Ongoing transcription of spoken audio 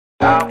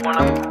I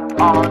wanna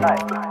all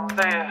night.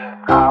 Say it.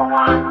 I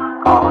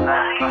want all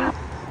night.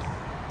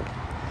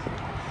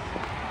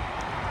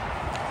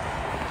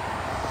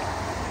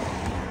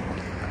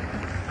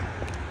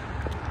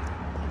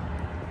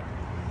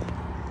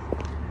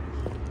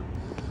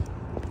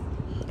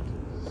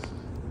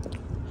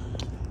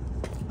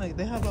 Like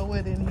they have a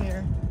wedding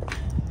here.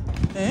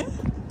 Eh?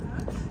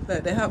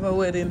 Like they have a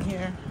wedding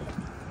here.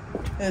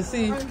 And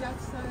see? On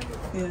that side.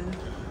 Yeah.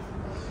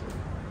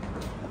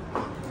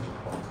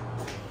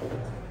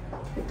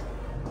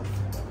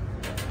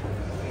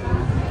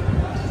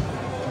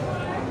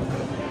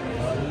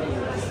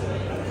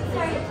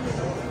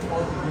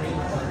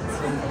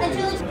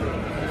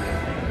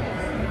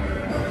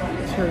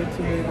 Try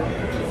to make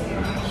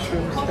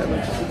shrimp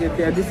scallop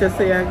spaghetti. I just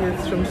say I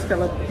get shrimp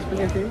scallop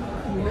spaghetti. No,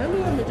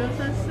 I just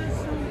said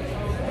so.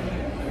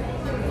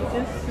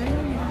 Just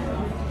saying.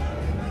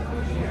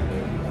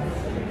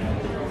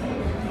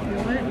 You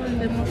might want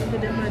them up to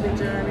them at the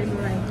jar and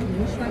like,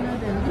 which one of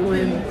them?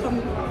 When? Come.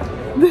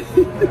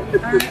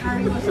 I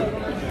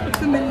was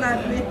coming that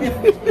way.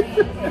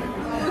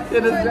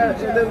 It is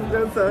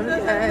good, so.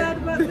 That's not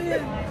bad,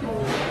 man.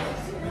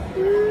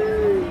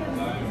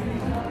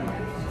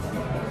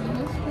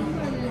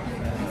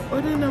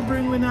 What did I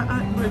bring when I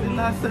the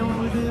last time when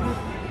we did it?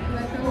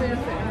 Like a way of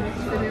it,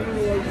 for the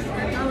rolls.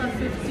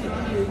 $1.50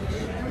 each.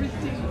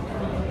 Everything.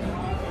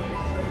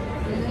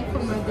 And then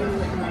come and go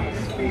with that.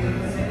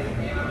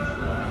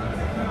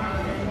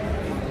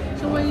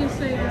 So what you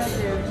say right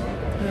there?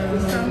 The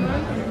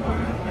salmon?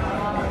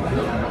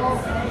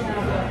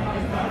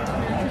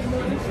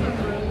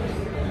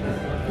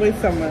 With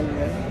salmon,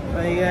 yeah.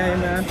 But yeah, I'm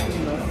not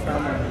seeing no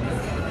salmon.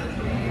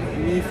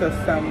 Meat of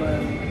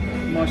salmon,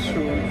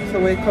 mushroom. So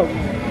we come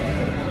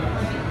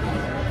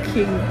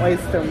king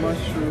oyster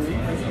mushroom.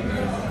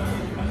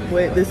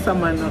 Wait, this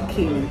salmon not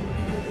king.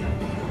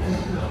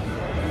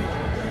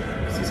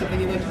 So something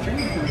you like to drink?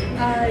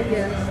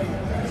 Yes.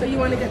 So you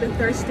want to get the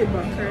thirsty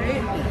buck,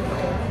 right?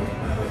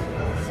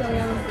 So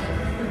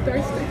the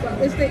thirsty buck,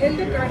 is the in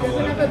the garden, does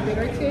it have a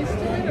bitter taste to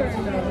it or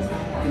no?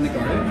 In the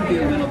garden? Maybe a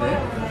little bit.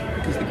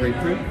 Because the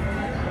grapefruit?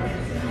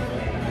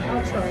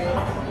 I'll try it.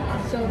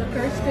 So the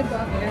thirsty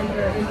buck and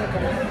the in the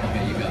garden.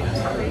 Okay, you got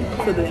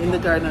it. So the in the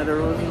garden of the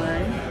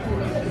rosemary.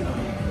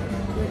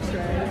 We'll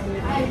try it.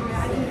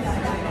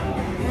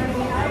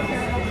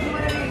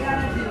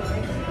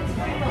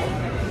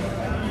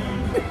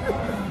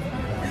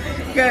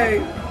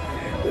 Guys,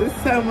 the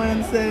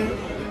salmon said,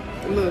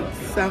 look,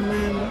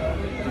 salmon,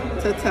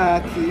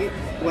 tataki,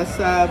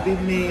 wasabi,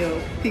 mayo,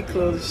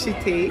 pickled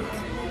shiitake,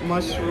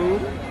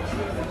 mushroom.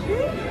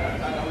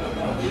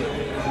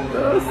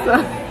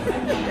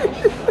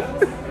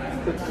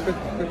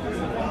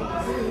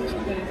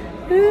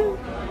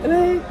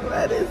 Like,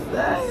 what is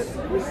that?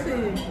 Let's see.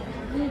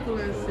 Let me go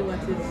and see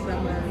what is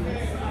salmon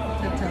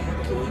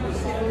tataki. Let's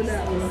see how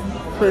that looks.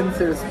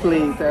 Spencer's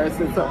plate or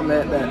something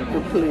like that. The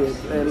plate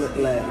they look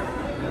like.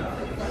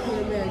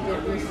 Maybe I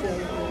get myself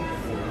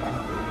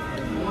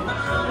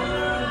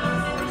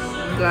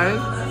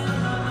Guys,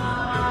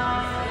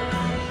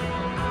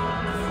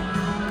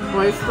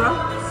 oyster,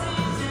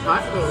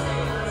 hot dog.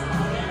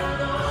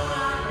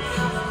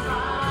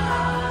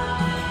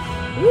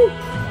 Woo!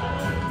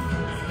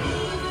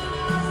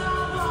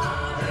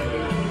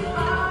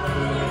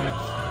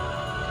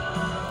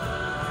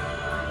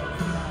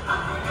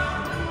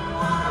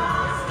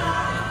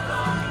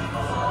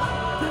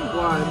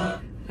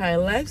 Hi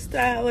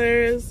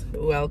lifestylers,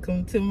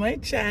 welcome to my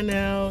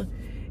channel.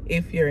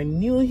 If you're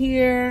new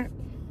here,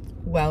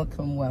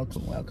 welcome.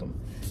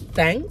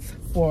 Thanks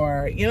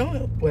for,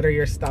 whether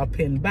you're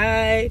stopping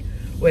by,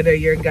 whether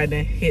you're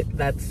gonna hit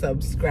that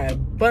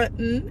subscribe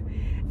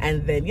button,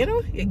 and then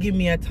you give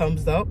me a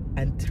thumbs up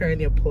and turn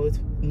your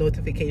post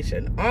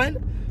notification on,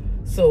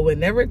 so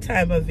whenever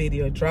time a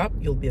video drop,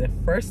 you'll be the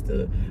first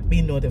to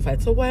be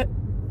notified. So what,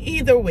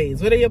 either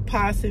ways, whether you're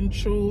passing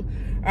through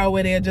or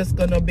whether you're just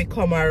gonna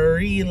become a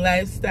real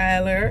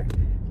lifestyler,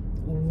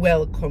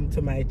 welcome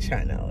to my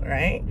channel,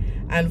 right?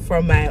 And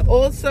for my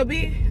old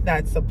subby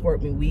that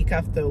support me week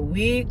after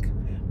week,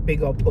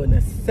 big up on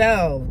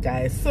yourself,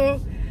 guys.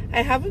 So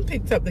I haven't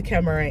picked up the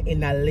camera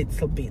in a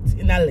little bit,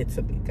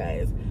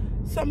 guys.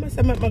 So I'm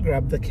gonna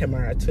grab the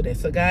camera today.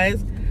 So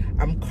guys,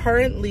 I'm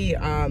currently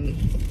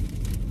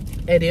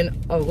heading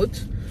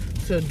out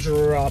to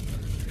drop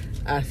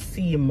a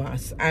sea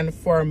moss, and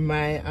for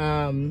my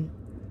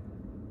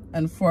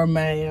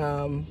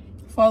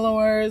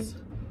followers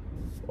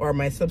or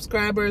my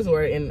subscribers who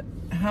are in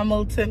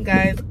Hamilton,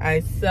 guys, I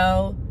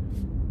sell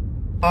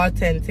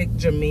authentic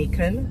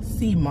Jamaican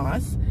sea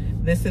moss.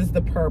 This is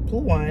the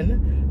purple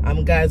one.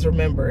 Guys,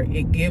 remember,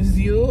 it gives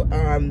you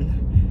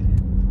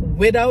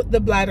without the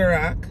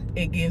bladderwrack,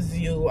 it gives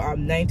you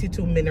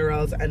 92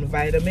 minerals and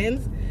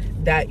vitamins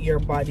that your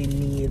body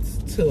needs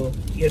to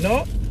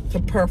to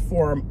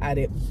perform at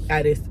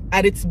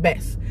its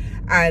best.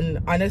 And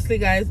honestly,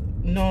 guys,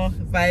 no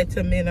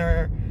vitamin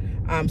or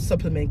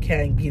supplement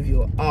can give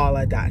you all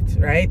of that,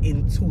 right,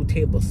 in 2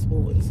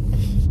 tablespoons,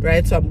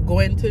 right? So I'm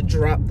going to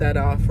drop that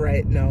off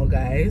right now,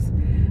 guys,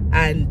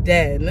 and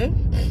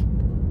then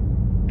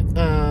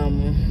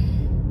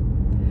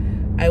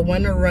I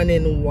want to run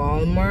in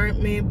Walmart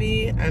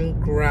maybe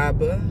and grab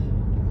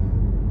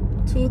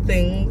 2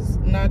 things,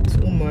 not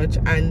too much,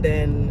 and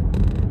then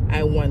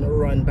I want to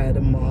run by the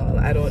mall.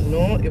 I don't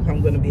know if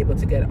I'm going to be able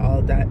to get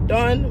all that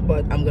done,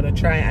 but I'm going to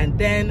try. And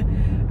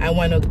then I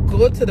want to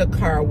go to the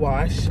car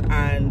wash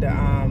and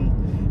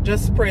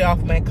just spray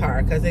off my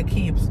car, because it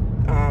keeps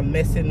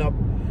messing up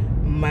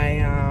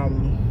my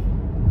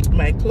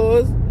my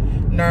clothes.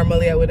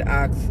 Normally I would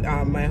ask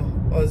my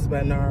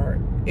husband or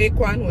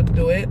Aquan would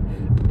do it,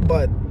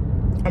 but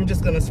I'm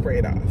just gonna spray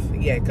it off.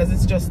 Yeah, because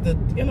it's just the,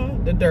 you know,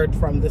 the dirt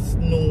from the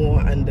snow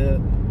and the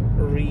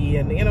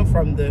rain, you know,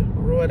 from the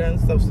road and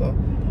stuff. So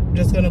I'm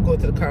just gonna go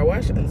to the car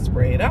wash and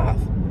spray it off.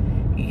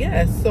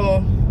 Yeah,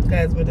 so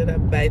guys, we did a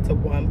bite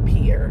of one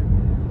pear.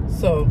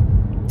 So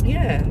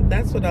yeah,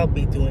 that's what I'll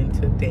be doing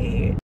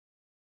today.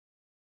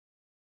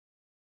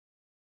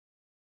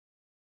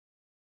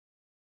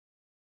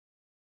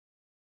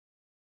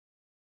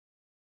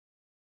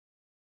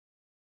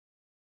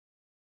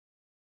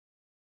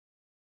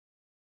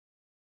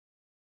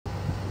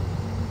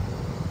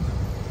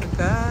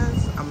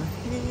 Guys, I'm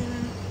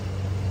here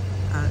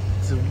at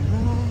the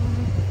mall.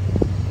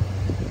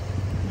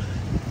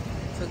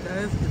 So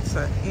guys, it's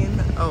an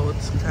in-out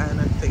kind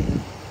of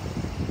thing.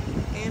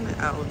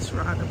 In-out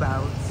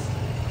roundabouts.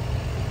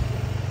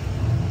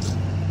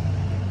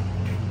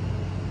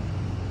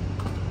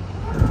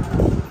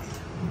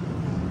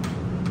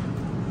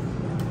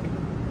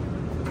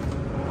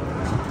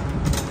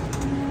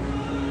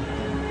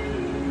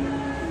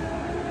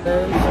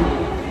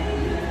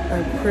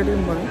 I'm pretty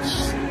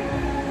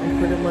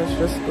much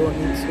just going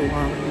to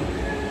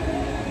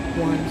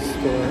one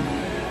store.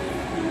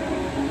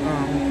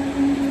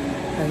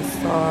 I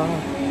saw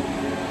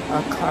a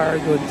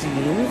cargo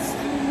jeans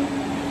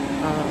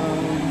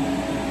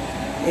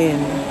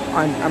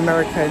on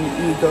American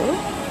Eagle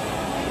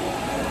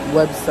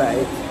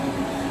website,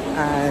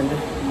 and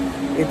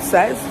it's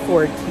size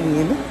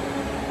 14,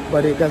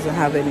 but it doesn't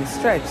have any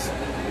stretch.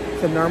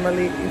 So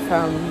normally if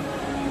I'm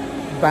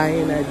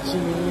buying a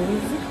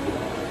jeans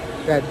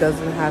that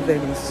doesn't have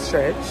any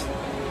stretch,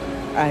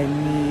 I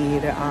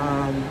need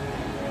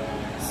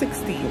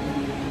 16.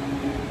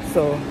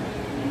 So,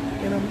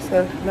 you know,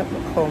 so let me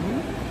come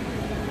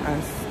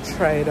and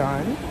try it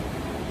on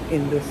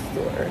in the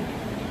store.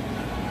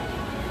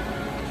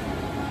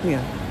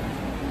 Yeah,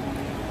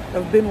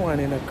 I've been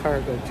wanting a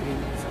cargo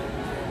jeans.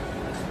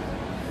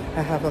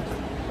 I have a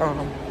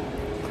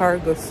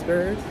cargo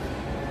skirt,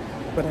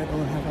 but I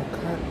don't have a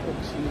cargo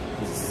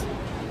jeans.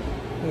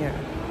 Yeah.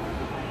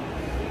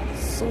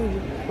 So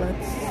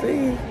let's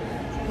see.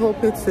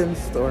 Hope it's in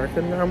store,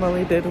 because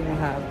normally they don't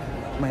have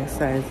my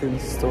size in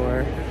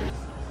store.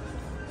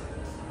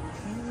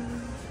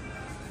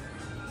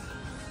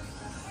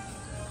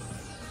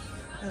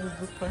 There's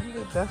the kind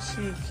of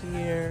dashiki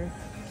here.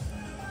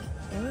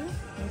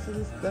 This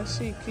is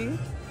dashiki.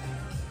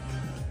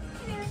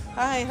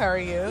 Hi, how are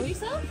you?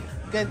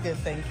 Good,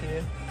 thank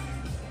you.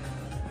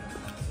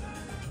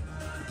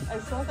 I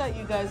saw that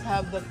you guys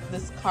have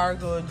this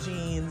cargo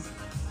jeans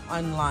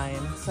online,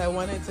 so I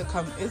wanted to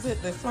come. Is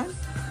it this one?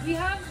 We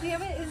have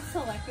it in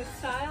selected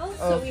styles.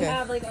 So we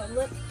have like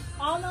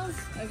almost,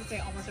 I would say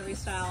almost every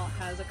style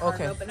has a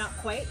cargo, but not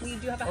quite. We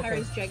do have a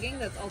high-rise jegging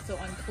that's also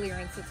on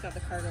clearance. It's got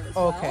the cargo as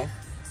well. Okay.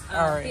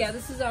 All right. Yeah,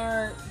 this is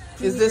our.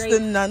 Is this the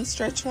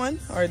non-stretch one,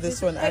 or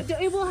this one?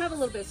 It will have a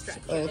little bit of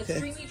stretch. Yeah. It's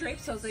dreamy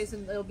draped, so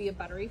it'll be a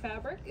buttery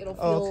fabric. It'll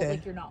feel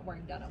like you're not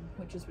wearing denim,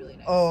 which is really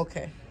nice. Oh,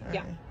 okay.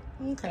 Yeah.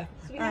 Okay.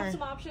 So we have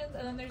some options,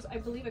 and then there's, I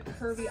believe, a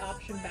curvy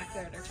option back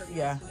there at our curvy.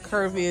 Yeah,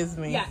 curvy is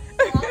me. Yeah.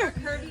 All our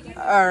curvy.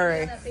 All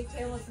right. That big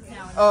tail is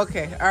now.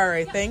 Okay. All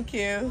right. Yeah. Thank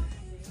you.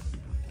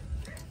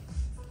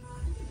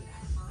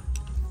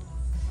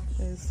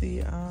 Let's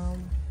see.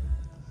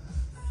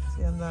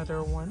 See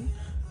another one.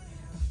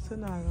 It's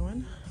another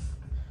one.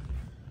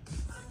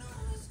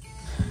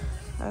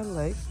 I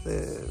like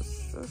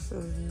this. This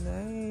is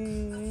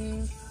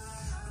nice.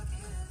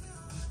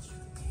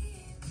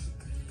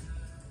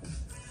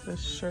 The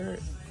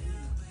shirt.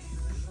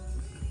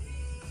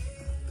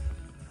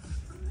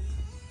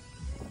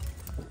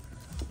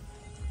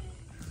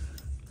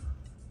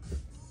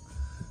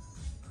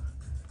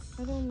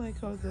 I don't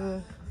like how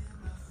the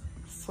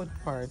foot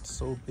part's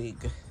so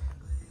big.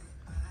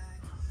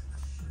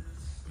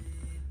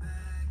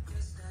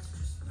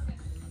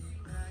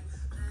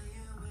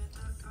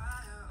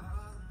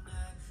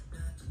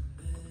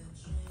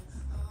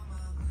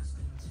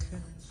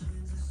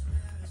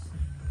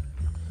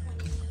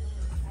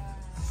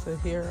 So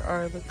here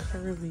are the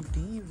curvy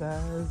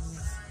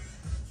divas.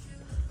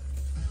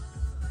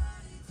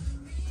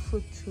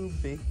 Foot too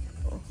big.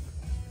 Oh.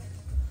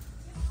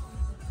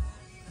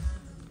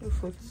 Your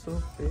foot's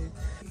so big.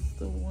 It's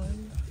the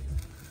one.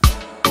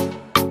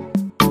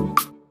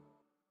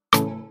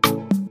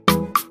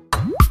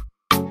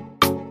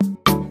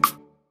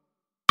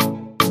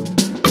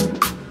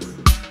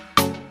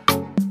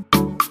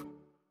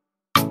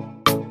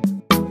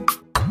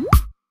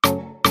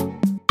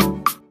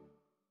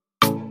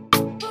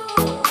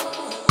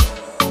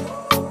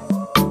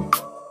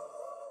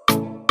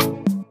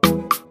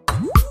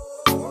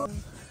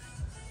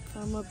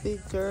 a big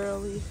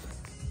girly.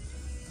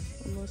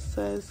 Almost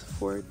size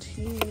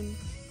 14.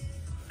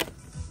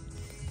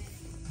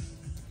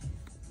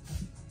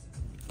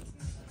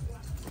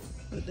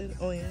 But then,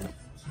 oh yeah.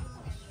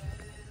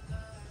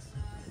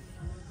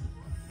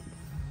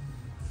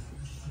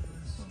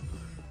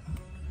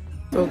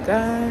 So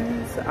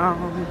guys,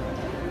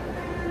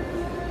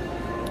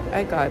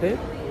 I got it,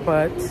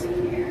 but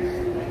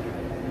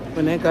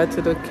when I got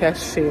to the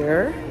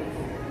cashier,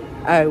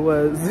 I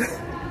was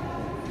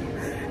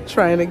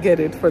trying to get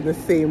it for the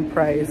same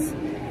price.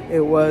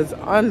 It was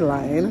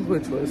online,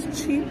 which was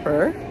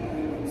cheaper.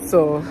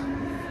 So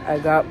I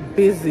got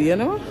busy, you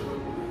know,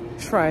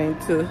 trying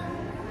to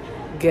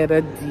get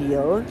a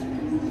deal,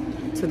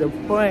 to the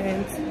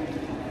point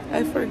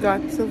I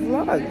forgot to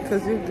vlog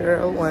because your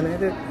girl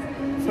wanted it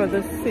for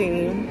the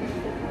same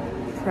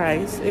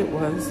price it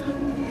was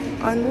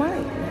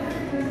online.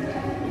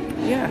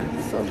 Yeah,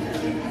 so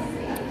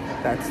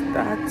that's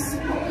that.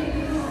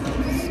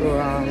 So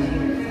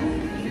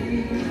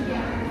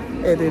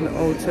heading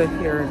out of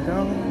here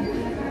now.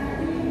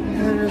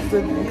 Where's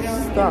the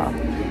next stop?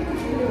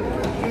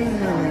 Where's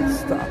the next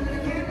stop?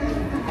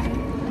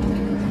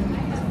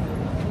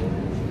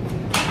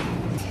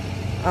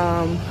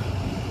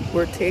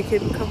 We're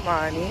taking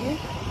Kahmani.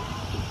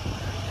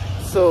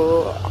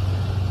 So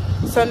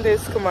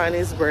Sunday's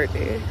Kahmani's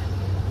birthday.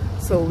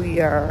 So we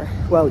are,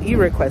 well, he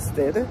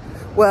requested.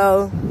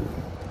 Well,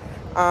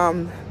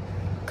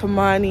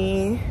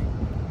 Kahmani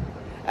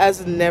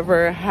has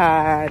never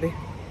had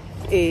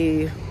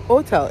a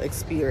hotel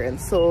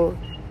experience. So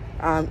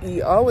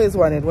he always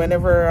wanted,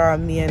 whenever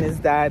me and his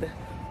dad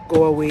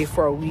go away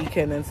for a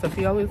weekend and stuff,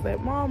 he always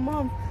like,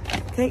 Mom,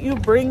 can't you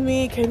bring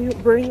me? Can you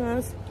bring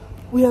us?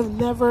 We have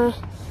never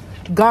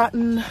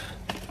gotten,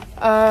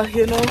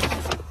 you know,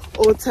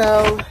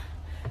 hotel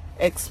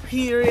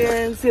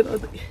experience. You know,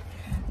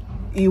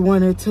 he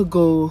wanted to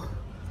go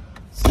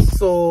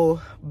so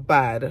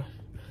bad.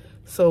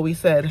 So we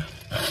said,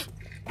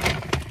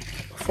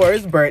 for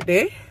his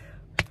birthday,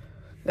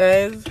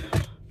 guys,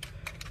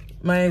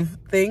 my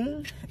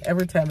thing,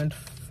 every time it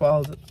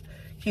falls,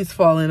 he's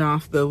falling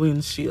off the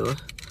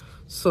windshield.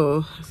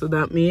 So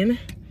that means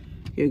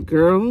your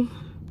girl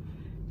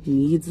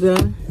needs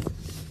a,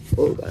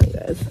 hold on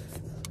guys,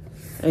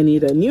 I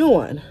need a new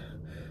one.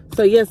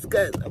 So yes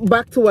guys,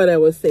 back to what I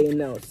was saying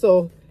now.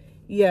 So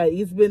yeah,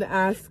 he's been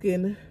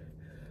asking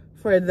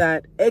for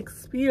that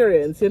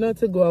experience, you know,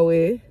 to go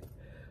away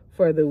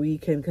for the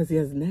weekend because he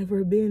has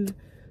never been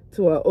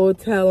to a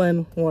hotel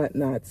and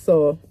whatnot.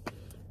 So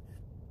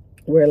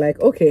we're like,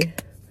 okay,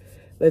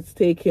 let's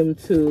take him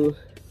to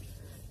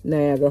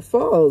Niagara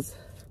Falls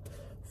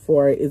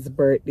for his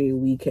birthday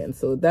weekend.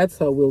 So that's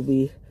how we'll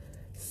be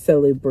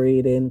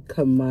celebrating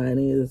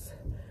Kahmani's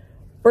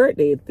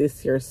birthday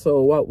this year.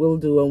 So what we'll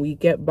do when we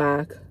get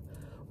back,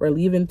 we're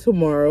leaving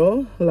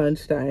tomorrow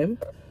lunchtime.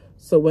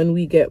 So when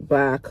we get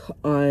back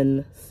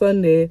on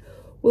Sunday,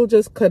 we'll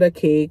just cut a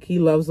cake. He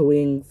loves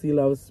wings, he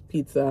loves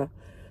pizza.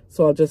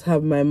 So I'll just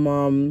have my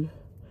mom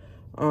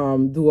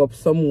do up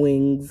some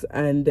wings,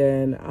 and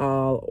then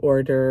I'll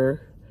order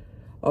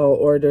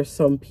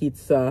some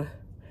pizza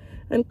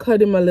and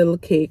cut him a little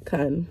cake,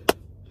 and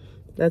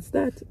that's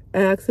that.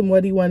 I asked him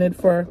what he wanted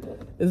for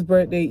his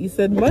birthday. He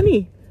said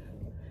money.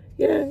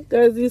 Yeah,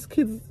 guys, these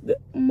kids,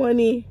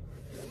 money.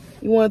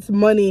 He wants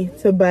money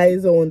to buy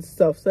his own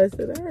stuff. So I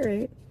said, all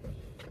right,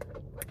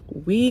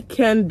 we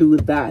can do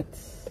that.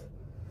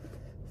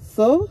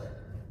 So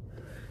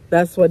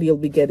that's what he'll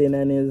be getting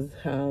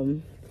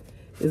on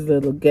his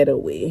little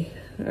getaway.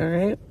 All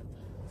right.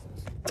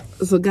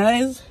 So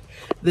guys,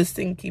 this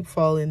thing keep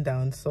falling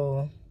down,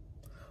 so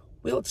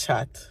we'll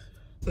chat.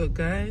 So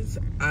guys,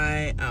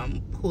 I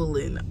am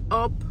pulling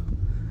up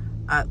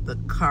at the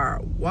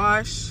car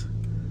wash.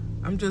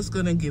 I'm just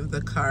gonna give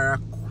the car a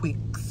quick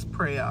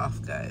spray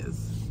off,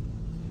 guys.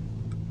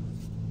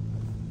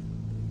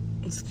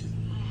 Excuse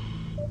me.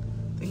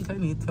 I think I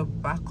need to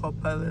back up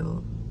a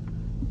little.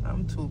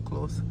 I'm too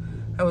close.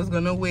 I was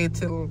gonna wait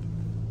till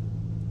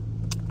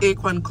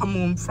Aquan come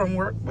home from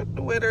work, but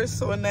the weather is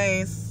so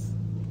nice.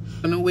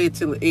 I'm gonna wait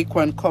till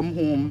Aquan come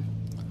home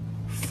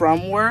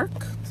from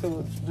work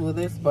to do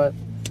this, but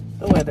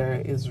the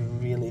weather is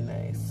really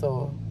nice,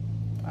 so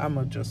I'm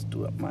gonna just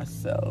do it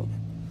myself.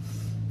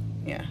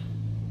 Yeah.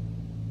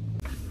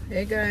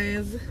 Hey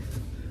guys,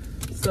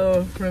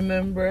 so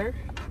remember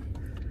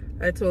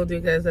I told you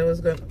guys I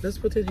was gonna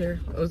just put it here.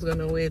 I was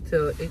gonna wait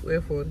till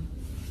Aquan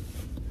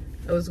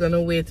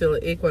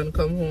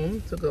come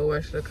home to go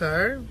wash the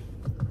car.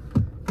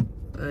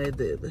 I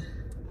did.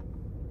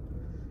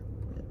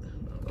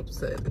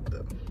 Upside it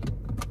down.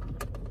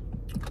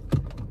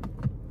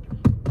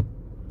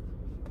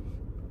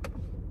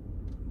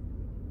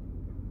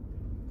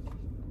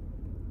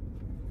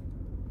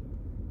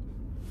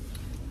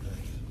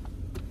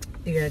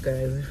 Yeah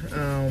guys,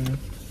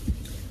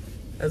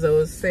 as I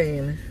was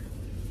saying,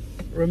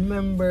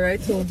 remember I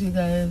told you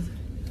guys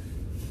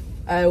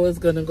I was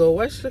gonna go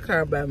wash the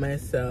car by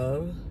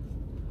myself,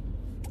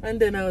 and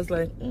then I was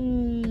like,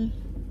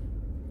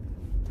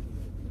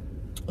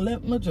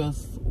 let me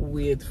just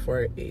wait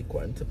for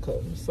Aquan to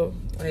come. So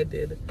I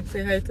did.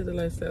 Say hi to the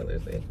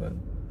lifestylers, Aquan.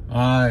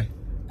 Hi.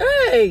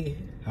 Hey!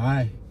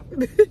 Hi.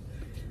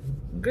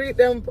 Greet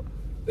them,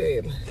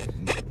 babe.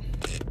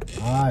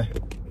 Hi.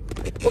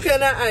 What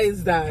kind of eye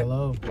is that?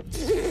 Hello.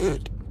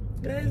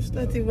 Guys,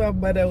 not even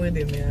bother with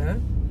him, yeah?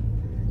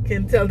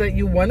 Can tell that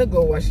you want to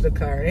go wash the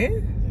car, eh?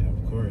 Yeah,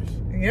 of course.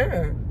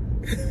 Yeah.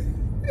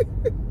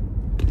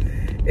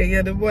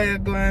 Yeah, the boy are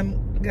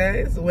going,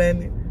 guys,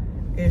 when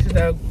he should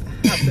have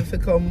happy to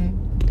come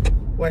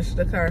wash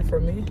the car for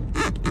me.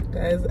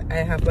 Guys, I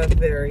have a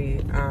very,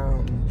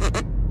 what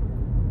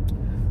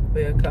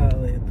do you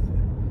call it?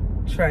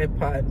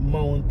 Tripod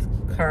mount,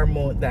 car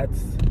mount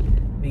that's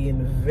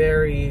being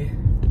very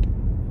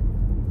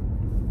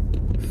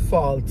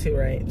faulty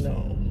right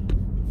now.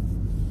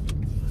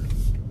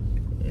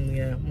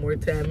 Yeah, more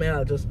time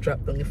I'll just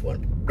drop down the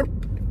phone.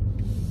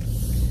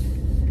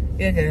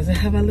 Yeah, guys, I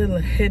have a little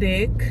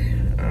headache.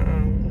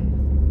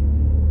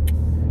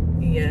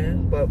 Yeah,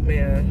 but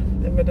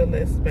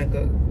nevertheless, I'm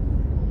gonna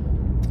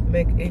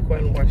make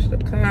Aquan wash the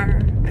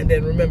car. And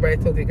then remember I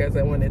told you guys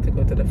I wanted to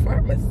go to the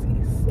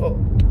pharmacy. So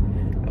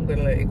I'm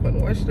gonna let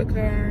Aquan wash the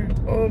car.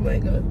 Oh my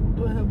god,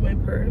 do I have my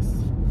purse?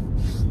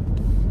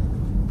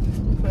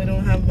 If I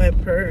don't have my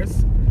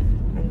purse,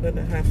 I'm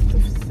gonna have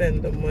to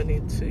send the money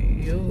to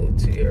you,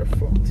 to your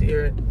phone, to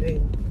your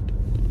thing.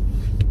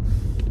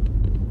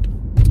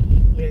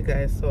 Yeah,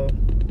 guys, so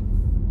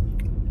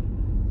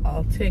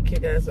I'll take you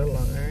guys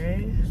along,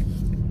 alright?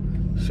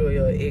 Show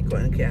you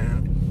Aquan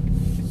can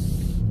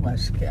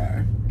wash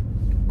car.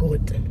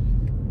 Good.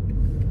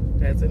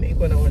 Guys, when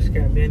Aquan wash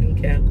car, me and him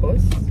can't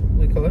cuss.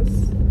 We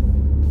cuss.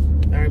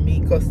 Or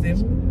me cuss him.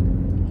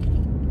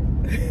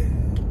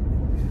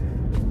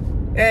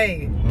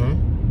 Hey. Huh?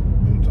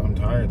 I'm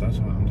tired, that's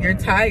why I'm tired. You're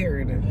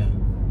tired.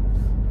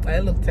 Yeah. I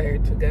look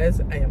tired too,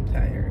 guys. I am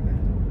tired.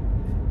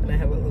 And I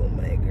have a little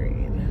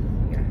migraine.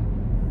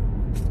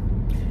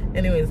 Yeah.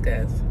 Anyways,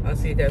 guys, I'll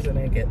see you guys when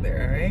I get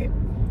there, alright?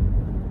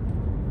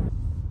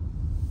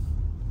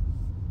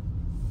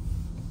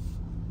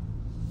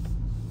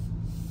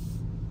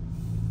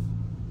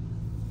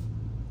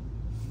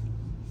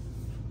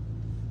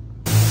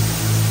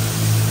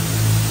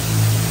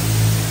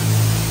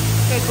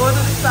 Okay, go to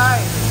the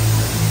side.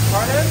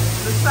 Pardon?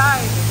 The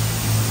side.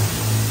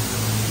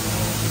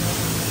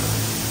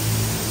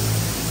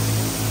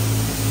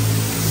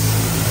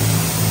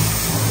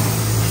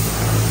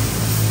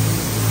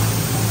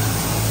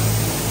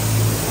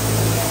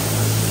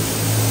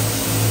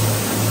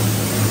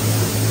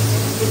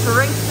 It's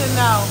rinsing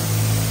now.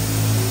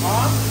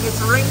 Huh?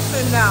 It's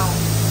rinsing now.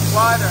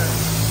 Water.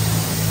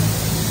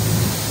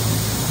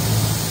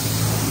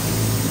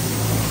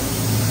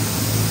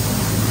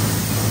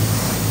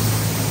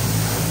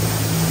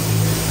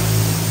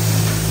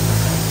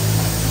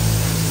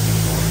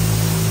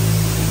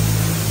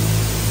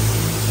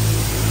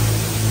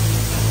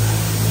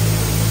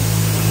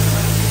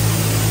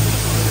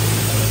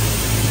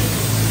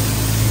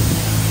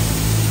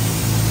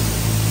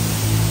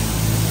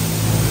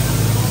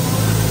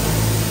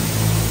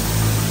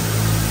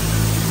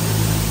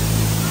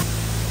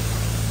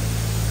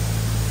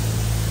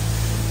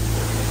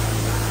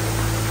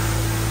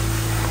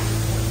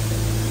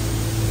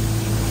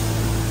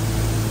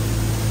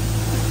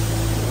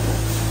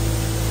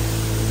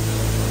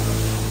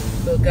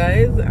 So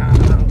guys,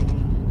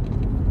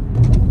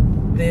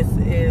 this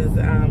is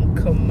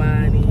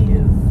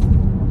Kahmani's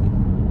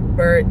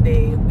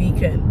birthday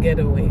weekend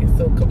getaway.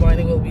 So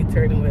Kahmani will be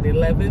turning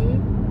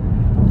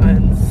 11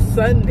 on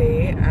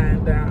Sunday,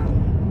 and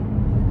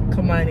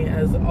Kahmani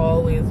has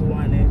always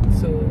wanted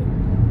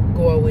to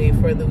go away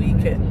for the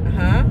weekend.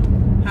 Huh?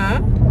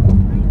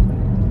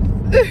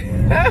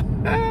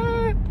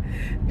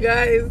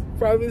 Guys,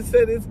 Promise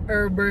said it's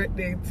her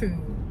birthday too.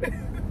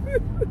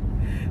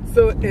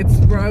 So it's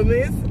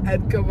Promise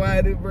and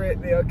Kahmani's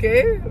birthday,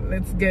 okay?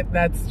 Let's get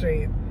that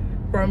straight.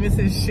 Promise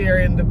is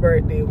sharing the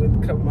birthday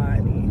with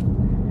Kahmani.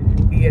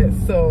 Yes,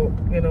 so,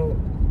 you know,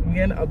 me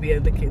and Abby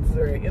and the kids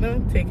are, you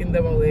know, taking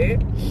them away.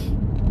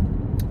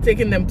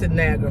 Taking them to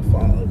Niagara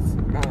Falls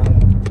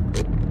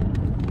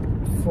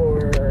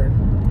for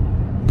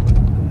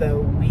the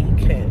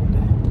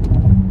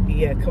weekend.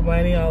 Yeah,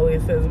 Kahmani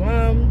always says,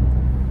 Mom,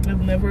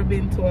 I've never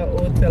been to a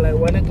hotel. I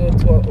want to go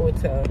to a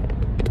hotel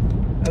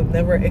I've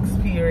never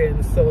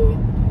experienced, so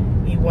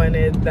he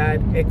wanted that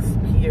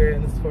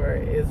experience for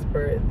his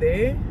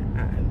birthday,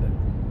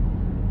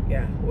 and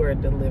yeah, we're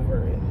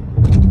delivering.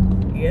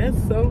 Yes,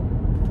 so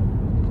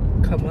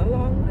come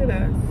along with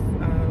us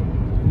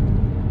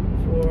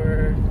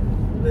for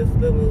this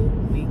little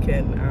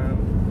weekend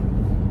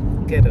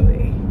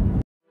getaway.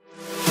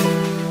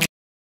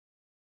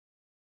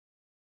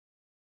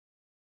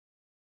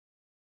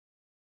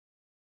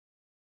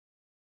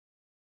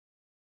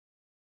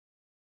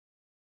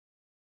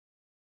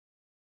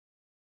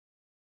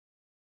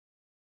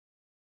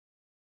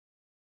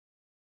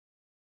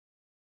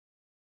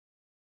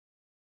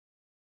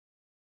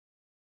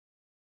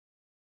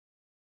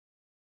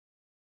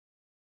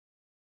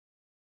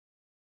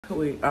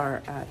 We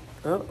are at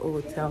the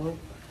hotel.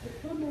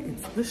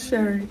 It's the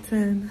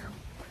Sheraton.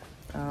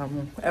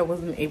 I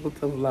wasn't able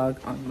to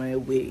vlog on my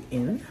way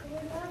in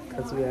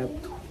because we have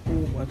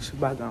too much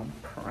bag and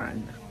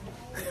pran.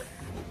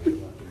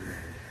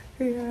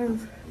 Yes,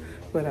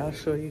 but I'll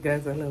show you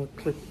guys a little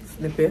clip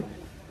snippet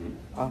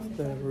of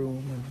the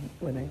room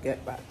when I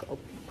get back up.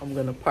 I'm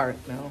gonna park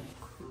now.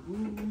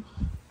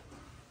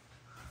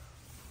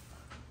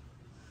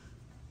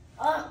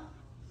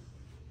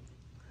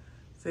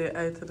 Say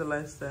hi to the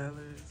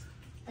lifestylers.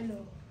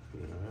 Hello.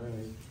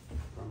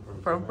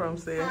 Prom,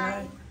 say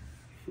hi.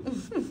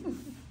 It's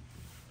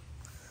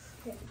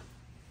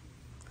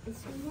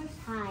so much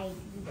high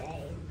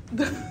today.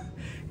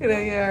 You know,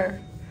 yeah,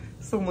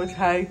 so much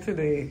high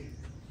today.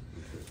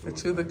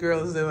 But you, the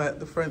girls, they were at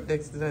the front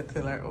desk, did I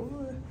tell her,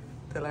 oh,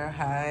 tell her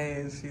hi,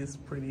 and she's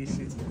pretty.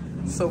 She's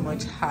so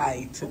much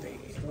high today.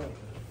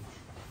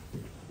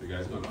 You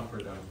guys going up or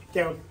down?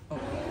 Down.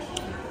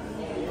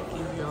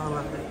 Give you all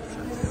a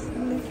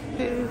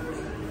snippet.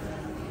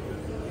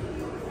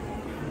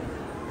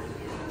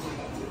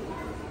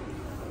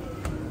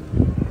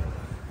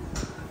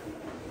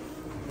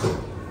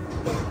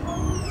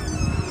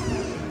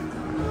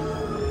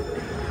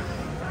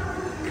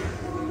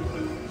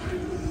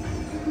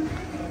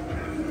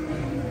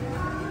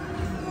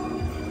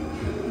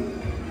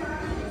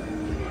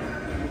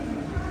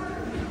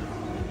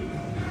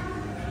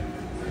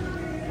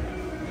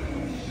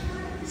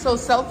 So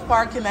South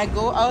Park, can I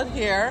go out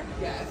here?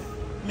 Yes.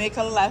 Make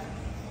a left.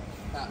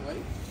 That way.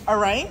 All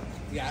right.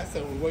 Yeah,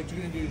 so what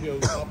you're going to do is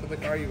you'll hop in the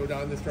car, you go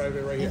down this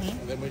driveway right here.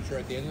 And then once you're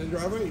at the end of the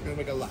driveway, you're going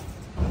to make a left.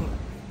 And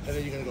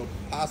then you're going to go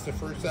past the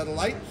first set of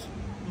lights.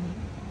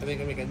 And then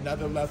you're going to make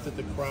another left at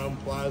the Crown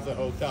Plaza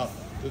Hotel.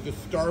 There's a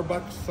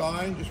Starbucks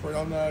sign just right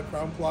on the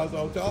Crown Plaza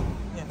Hotel.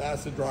 Yeah.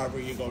 That's the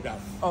driveway you go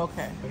down.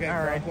 Okay. Okay, All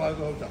Crown right. Plaza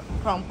Hotel.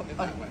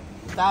 That way.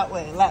 That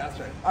way. Left.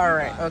 That's right. All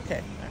right.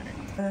 Okay.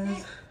 All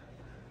right.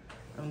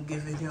 I'm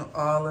giving you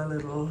all a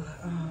little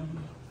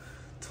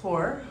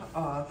tour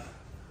of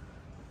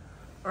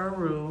our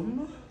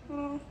room.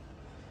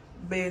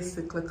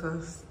 Basically,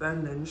 a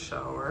standing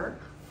shower.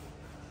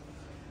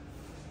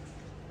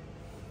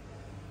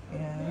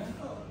 Yeah.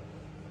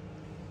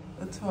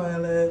 The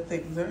toilet,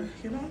 things are,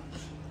 you know,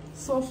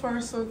 so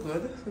far so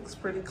good. Looks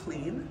pretty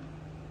clean.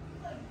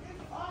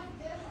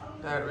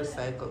 Got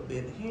recycled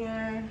bin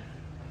here.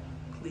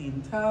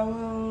 Clean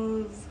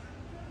towels.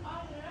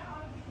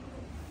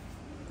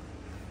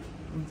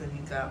 And then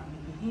you got me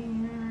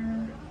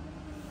here.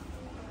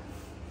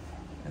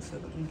 And so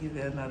let me give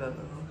you another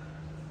little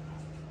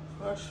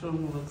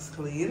washroom. Looks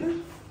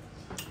clean.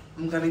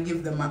 I'm gonna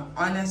give them an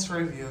honest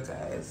review,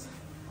 guys.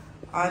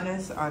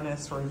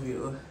 Honest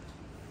review.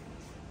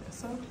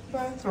 So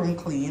bathroom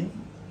clean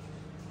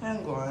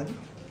and good.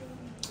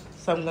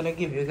 So I'm gonna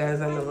give you guys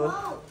a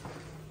little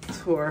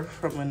tour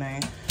from when I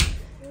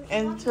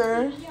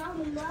enter.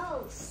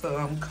 So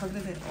I'm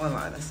coming in. Hold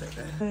on a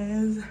second,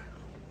 guys.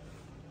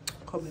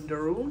 Come in the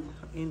room.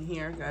 In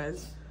here,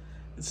 guys,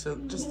 it's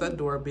just a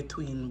door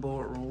between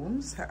both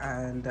rooms,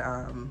 and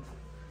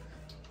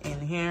in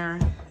here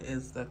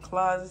is the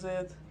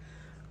closet.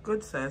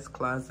 Good size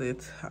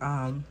closet.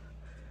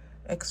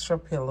 Extra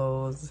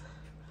pillows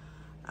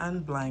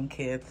and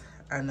blanket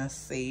and a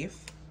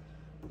safe.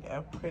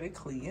 Yeah, pretty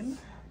clean.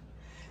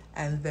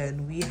 And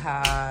then we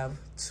have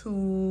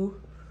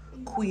 2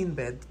 queen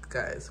beds,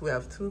 guys. We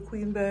have 2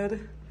 queen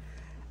bed,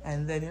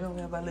 and then, you know,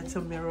 we have a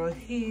little mirror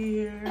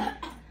here.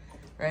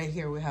 Right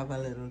here we have a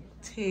little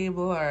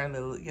table, or a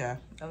little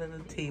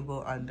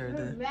table under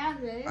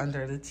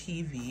the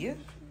TV.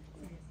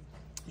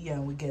 Yeah,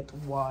 we get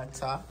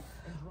water,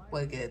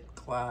 we get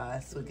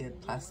glass, we get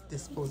plastic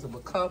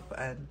disposable cup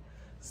and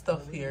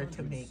stuff here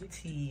to make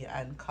tea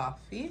and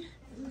coffee.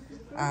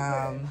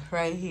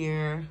 Right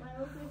here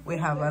we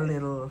have a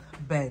little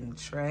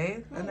bench,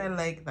 right? And I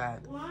like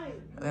that.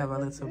 We have a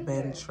little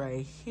bench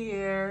right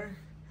here,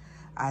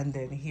 and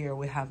then here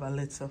we have a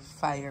little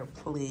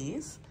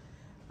fireplace.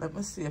 Let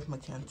me see if I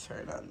can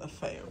turn on the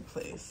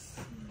fireplace.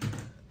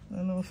 I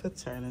don't know if I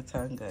turn it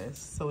on, guys.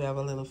 So we have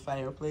a little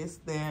fireplace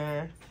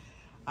there.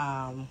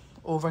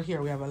 Over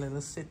here we have a little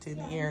sitting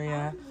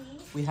area.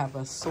 We have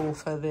a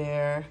sofa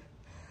there,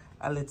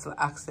 a little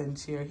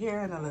accent chair here,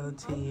 and a little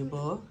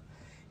table.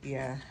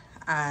 Yeah,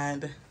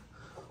 and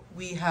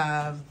we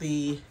have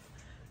the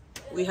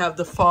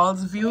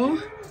falls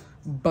view,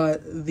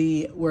 but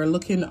we're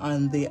looking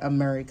on the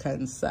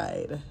American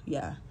side.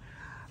 Yeah,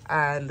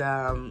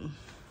 and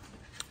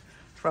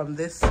from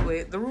this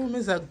way, the room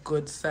is a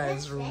good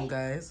size room,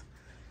 guys.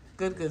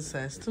 Good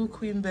size. 2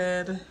 queen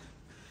bed.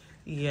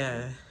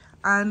 Yeah,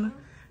 and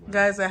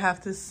guys, I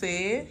have to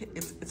say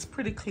it's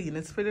pretty clean.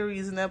 It's pretty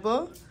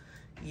reasonable.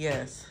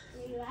 Yes,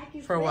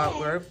 for what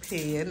we're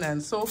paying,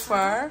 and so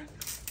far,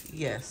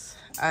 yes,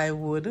 I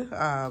would.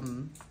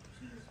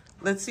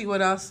 Let's see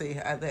what I'll say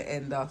at the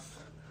end of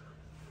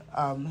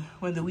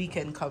when the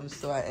weekend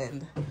comes to an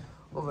end.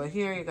 Over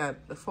here you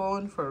got the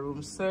phone for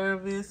room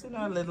service, you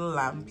know, a little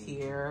lamp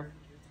here.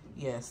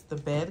 Yes, the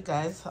bed,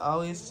 guys,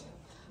 always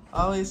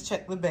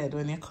check the bed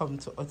when you come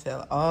to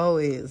hotel.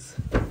 Always.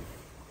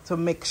 to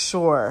make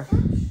sure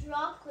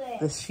Chocolate.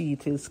 the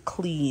sheet is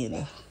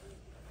clean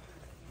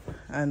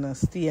and no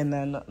stain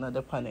and nothing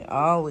upon it.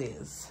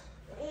 Always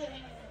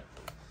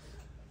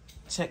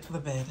check the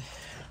bed.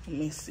 Let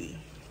me see.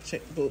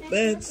 Check both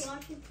beds,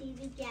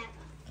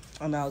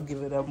 and I'll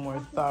give it a more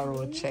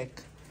thorough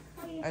check.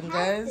 And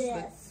guys,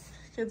 the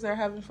kids are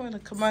having fun.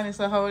 Come on,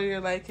 so how are you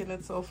liking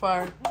it so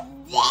far?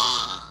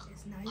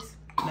 It's nice.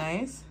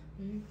 Nice?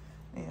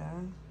 Yeah.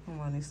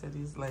 Kahmani said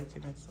he's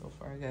liking it so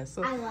far, guys.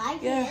 So I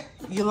like yeah,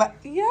 it. you like?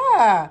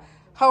 Yeah.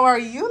 How are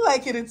you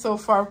liking it so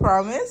far,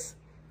 Promise?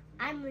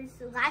 I'm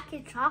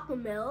liking chocolate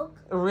milk.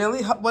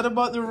 Really? What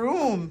about the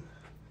room?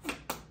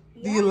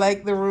 Do you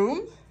like the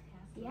room?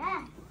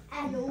 Yeah.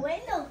 And the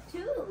window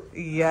too.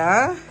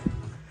 Yeah.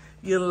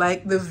 You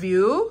like the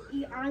view?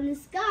 You're on the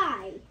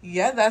sky.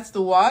 Yeah, that's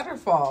the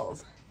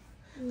waterfalls.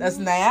 That's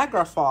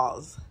Niagara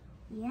Falls.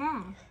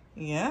 Yeah.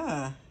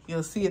 Yeah.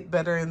 You'll see it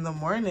better in the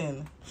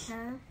morning.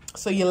 Huh?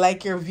 So you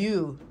like your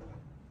view?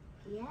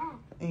 Yeah.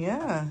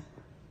 Yeah.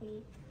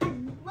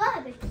 What?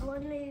 I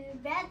want the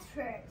bed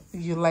first.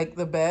 You like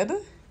the bed?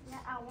 Yeah,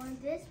 I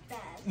want this bed.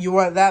 You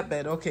want that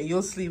bed? Okay,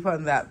 you'll sleep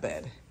on that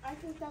bed. I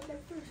think that bed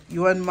first.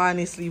 You and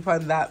Mani sleep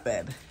on that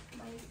bed.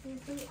 My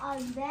sister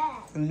on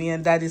bed. And me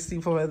and Daddy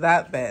sleep over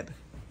that bed.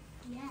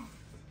 Yeah.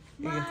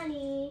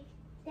 Mommy,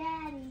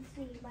 Daddy,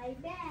 sleep my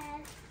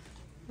bed.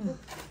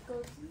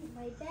 Go sleep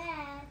my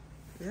bed.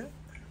 Yeah.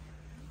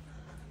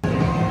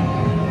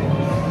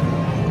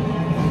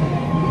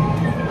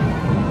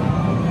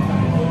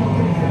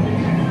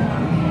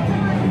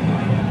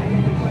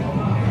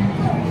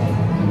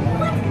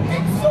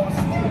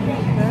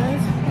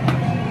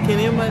 Can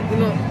you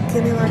imagine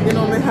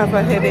I have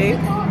a headache?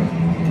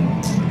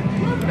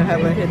 I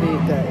have a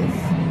headache, guys.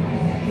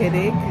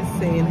 Headache is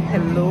saying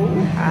hello,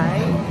 hi,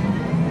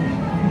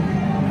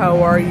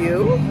 how are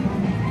you?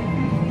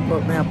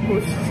 But may I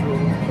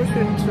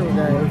pushing through,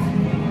 guys.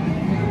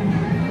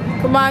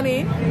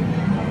 Kahmani,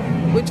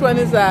 which one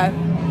is that?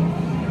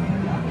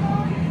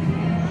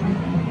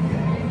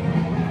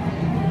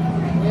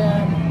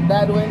 Yeah,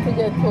 Dad went to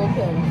get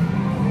tokens.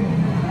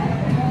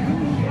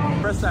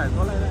 Press side,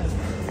 go like that.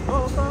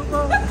 Go, go,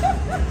 go.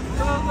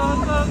 Go, go,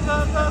 go, go,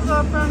 go, go,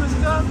 Promise,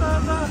 go, go,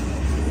 go.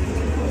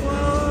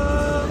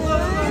 Whoa, go,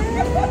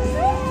 go.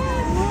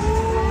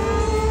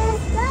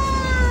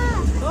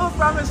 Go,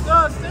 Promise, go,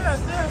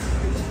 stairs.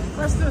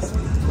 Press this,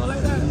 go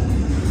like that.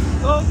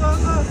 Go, go,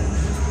 go.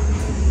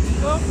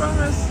 Go,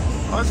 Promise.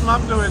 What's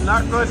Mom doing?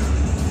 Not good.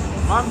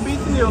 Mom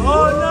beating you. Oh,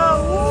 no.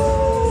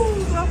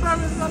 Woo. Go,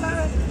 Promise, go like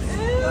that.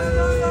 Go,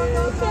 go, go,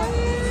 go, go.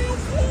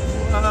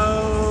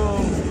 Oh.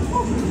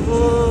 Oh,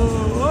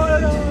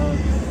 no.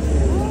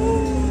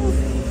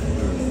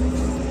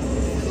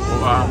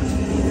 Wow.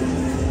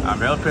 I'm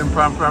helping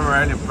Prom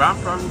right now. Prom,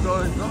 go.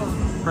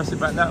 Press it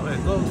back that way.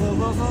 Go.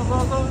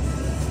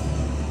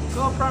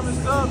 Go, Promise,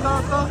 go.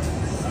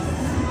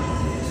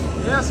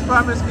 Yes,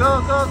 Promise,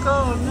 go.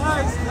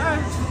 Nice.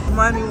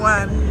 Money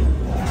one.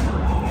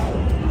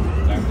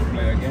 Time to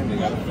play again, they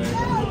gotta play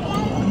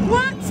again.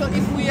 What? So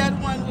if we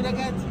had one, would I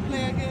got to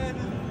play again?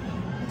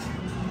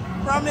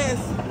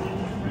 Promise.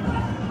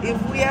 If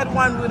we had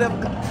one, would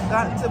have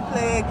got to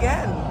play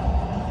again.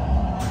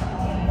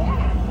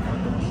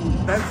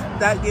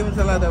 That game is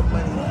a lot of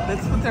money.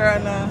 Let's put her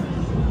on a...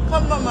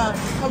 Come, Mama.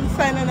 Come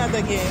find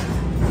another game.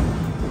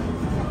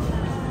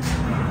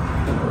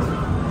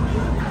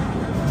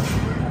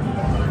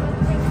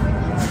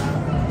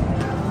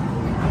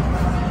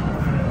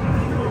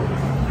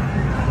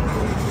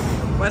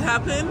 What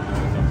happened?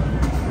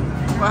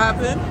 I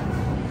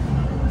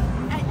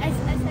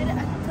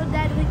told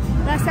Dad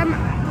last time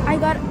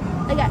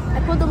I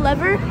pulled the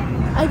lever,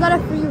 I got a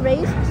free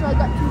race, so I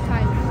got 2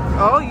 times.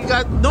 Oh, you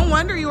got, no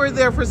wonder you were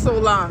there for so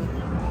long.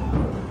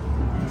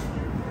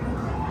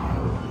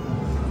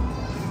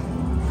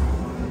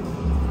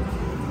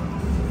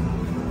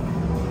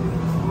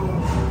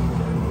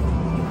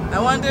 I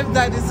wonder if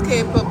Dad is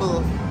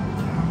capable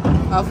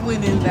of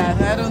winning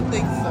that. I don't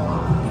think so.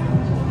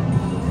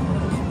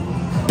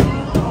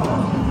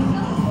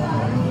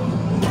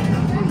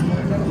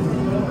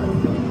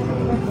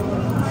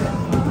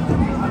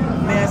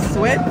 May I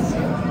sweat?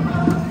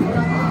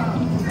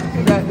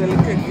 That the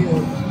little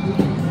girl.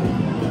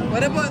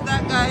 What about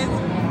that, guys?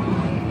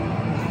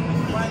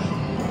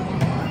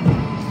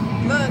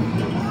 Look,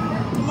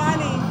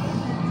 Kahmani.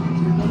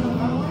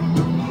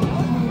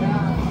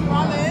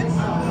 Promise.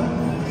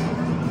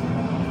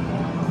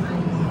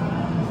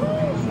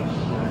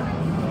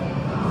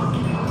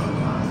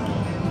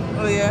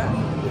 Oh yeah.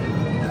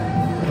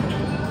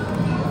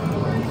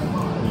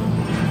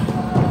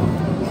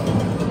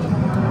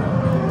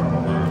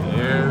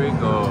 Here we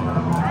go.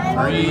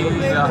 Free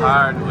the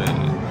hard way.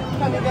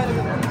 Come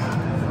together.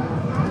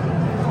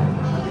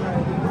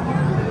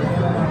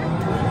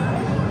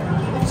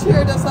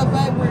 Cheer does a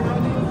vibrate. How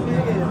do you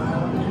feel it?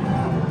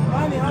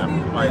 Honey,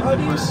 how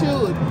do you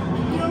shoot?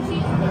 You don't see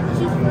it?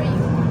 She's free.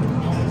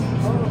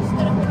 Just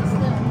gotta hold it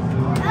still.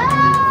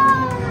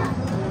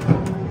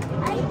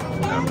 I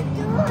can't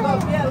do it.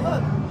 Look, yeah,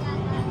 look.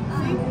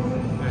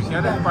 See? You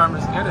Get it,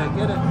 promise. Get it.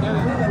 Get it. Get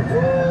it.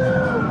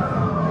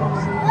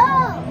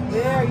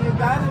 There, you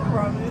got it,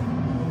 promise.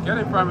 Get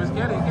it, promise.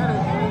 Get it. Get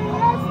it. Get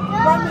it.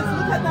 Promise,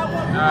 look at that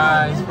one.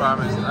 Nice,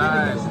 promise. Nice,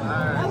 nice.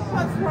 Help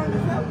us,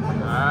 promise. Help us.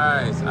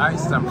 Nice.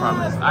 Ice them,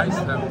 promise. Ice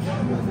them.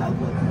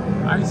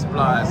 Ice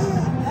blast.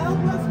 Help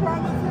us,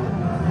 promise.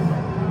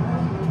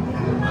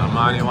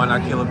 Kahmani wanna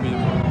kill people.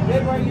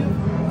 Babe, are you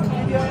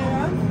videoing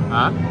us? Huh?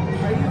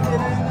 Are you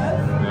videoing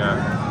us?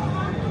 Yeah.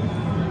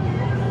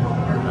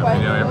 I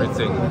video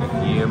everything. The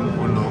game,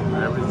 Uno,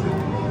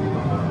 everything.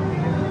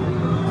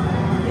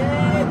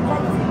 Yeah,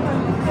 promise.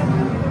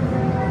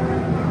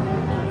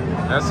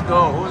 Let's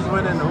go. Who's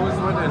winning? Who's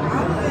winning?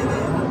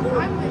 I'm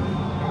winning.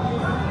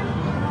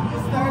 You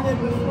started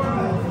before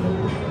us.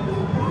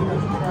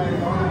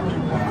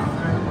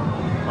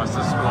 What's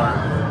the score?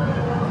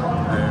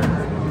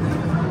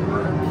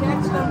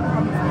 Catch them,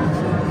 promise.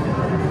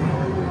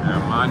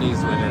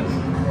 Kahmani's winning.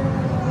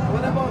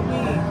 What about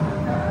me?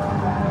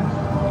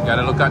 You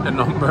gotta look at the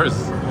numbers.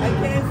 I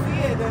can't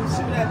see it and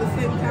shoot at the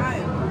same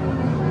time.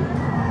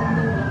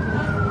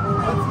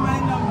 What's my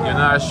number? You're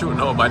not shooting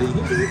nobody.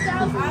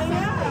 I am.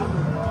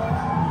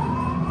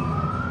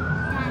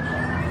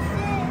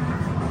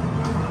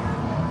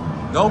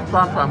 Go,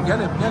 Prom. Get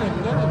him. Get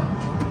him. Get him.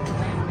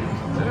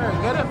 There,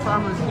 get it,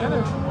 promise. Get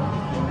it.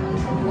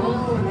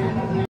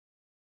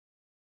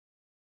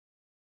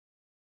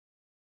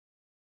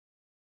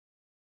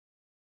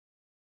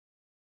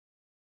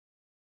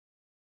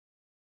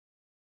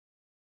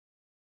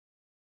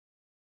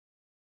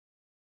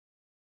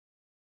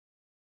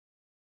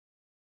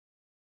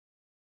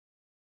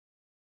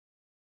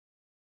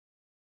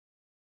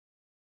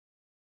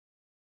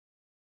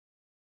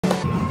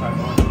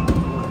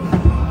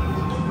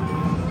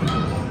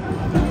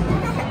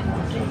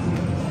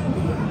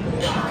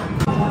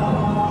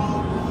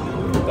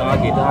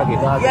 Doggy.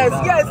 Yes.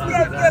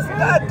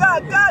 God.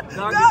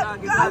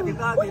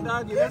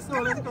 Let's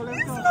go.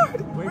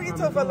 Bring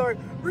it over, Lord.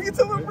 Bring it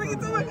over.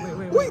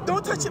 Wait,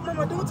 don't touch it,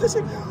 Mama. Don't touch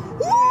it.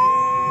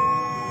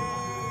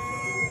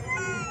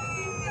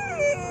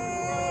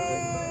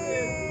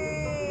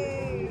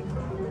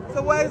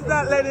 So why is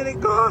not letting it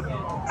go?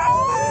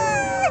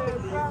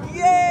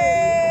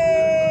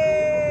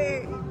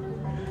 Yay!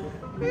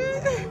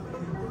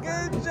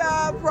 Good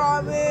job,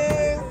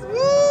 Promise. Woo!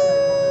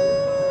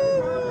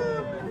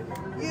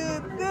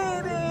 You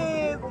did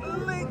it!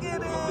 Look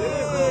at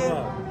it!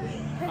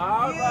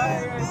 All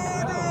right.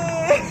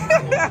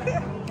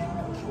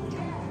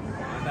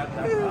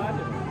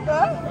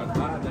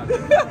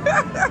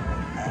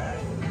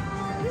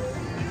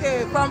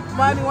 Okay,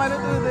 Kahmani, want to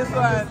do this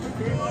one?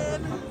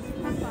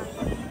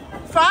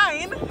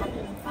 Fine.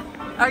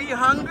 Are you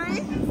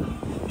hungry?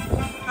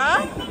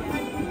 Huh?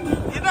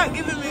 You're not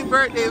giving me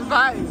birthday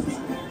vibes. It's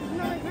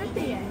not my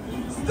birthday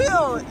yet.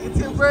 Still, it's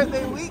your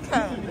birthday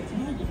weekend.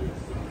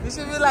 You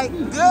should be like,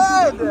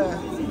 good.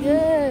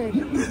 Good.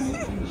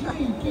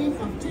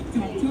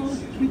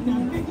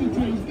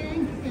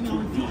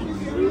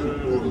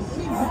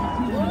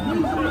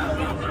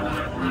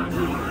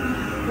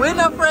 We're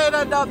not afraid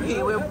of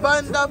Duppy. We're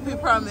bun Duppy,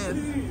 promise.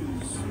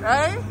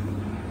 Right?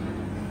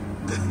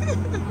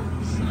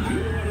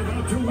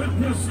 To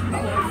witness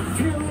our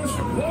fearless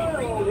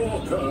royal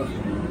walker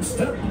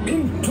step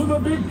into the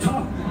big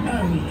top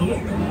and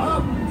look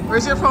up.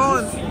 Where's your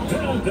phone?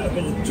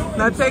 Daredevil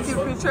Not taking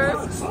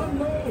pictures?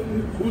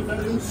 unknown with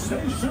an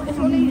insatiable It's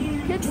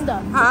only kid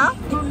stuff. Huh?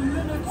 the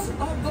limits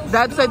of the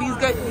Dad said he's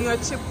getting you a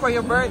chip for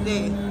your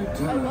birthday. A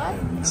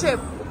what? Chip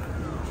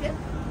Chip?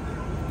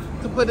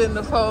 to put in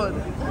the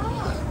phone.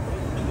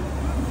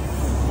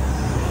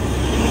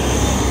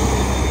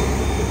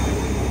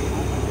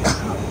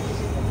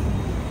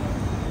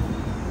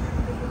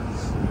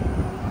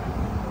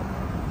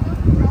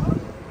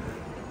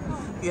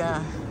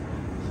 Yeah.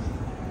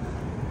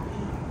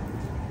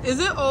 Is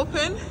it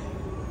open?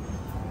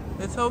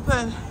 It's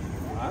open.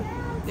 What?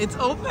 It's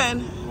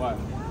open. What?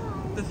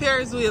 The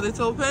Ferris wheel, it's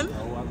open.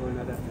 Oh, I'm going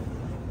to that.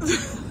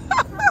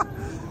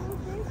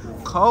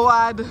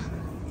 Coward.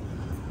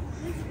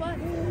 It's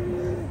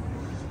fun.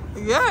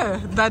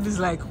 Yeah, Dad is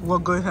like, we're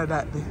going to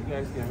that day. You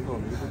guys can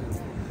go.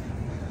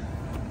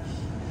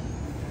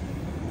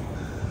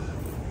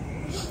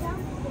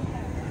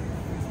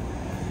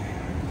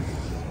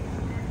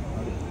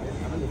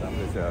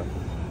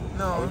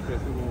 No.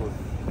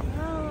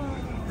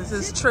 This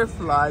is Thrift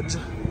Lodge.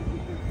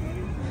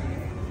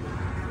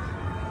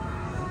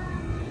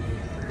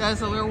 Guys,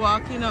 so we're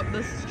walking up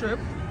the strip.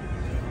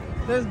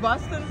 There's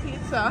Boston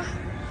Pizza.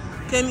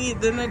 Can you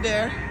eat dinner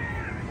there?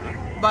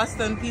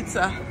 Boston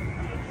Pizza.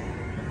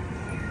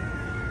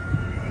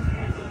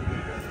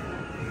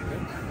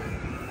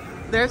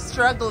 They're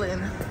struggling.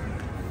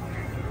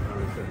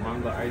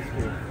 Mango ice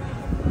cream.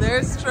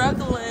 They're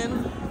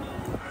struggling.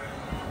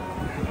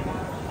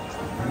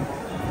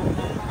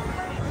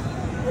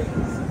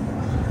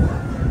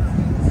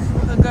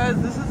 So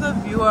guys, this is a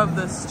view of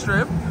the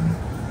strip.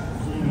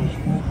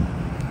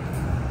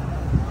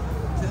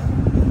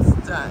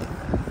 It's done.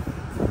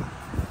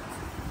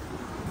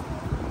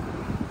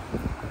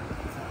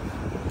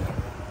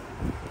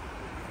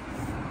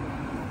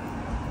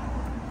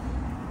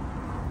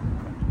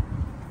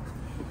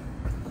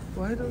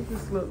 Why does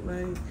this look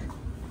like?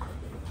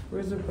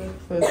 Where's the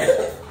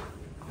breakfast?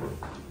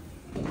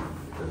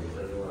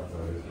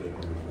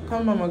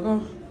 Come, Mama, go.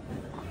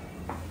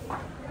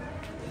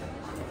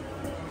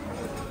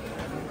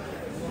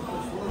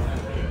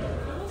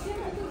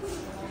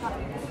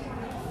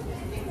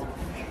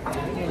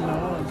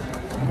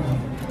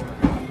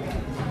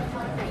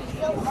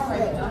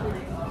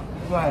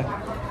 What?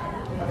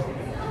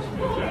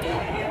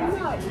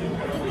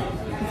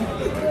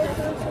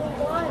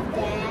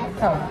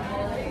 Come.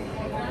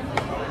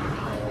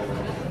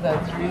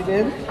 That's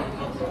reading.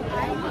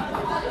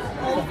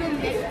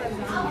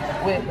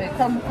 Wait,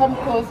 come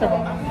closer,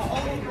 Mama.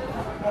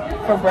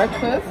 For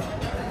breakfast?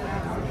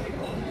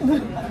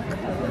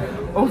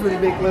 Overly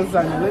baked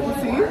lasagna. Let me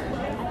see.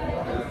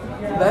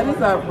 That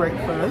is our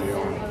breakfast.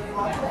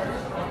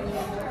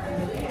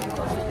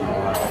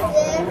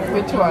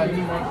 Which one?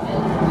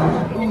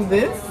 Ooh,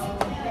 this?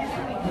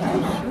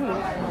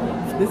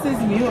 This is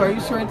new. Are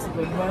you sure it's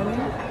good, Mommy?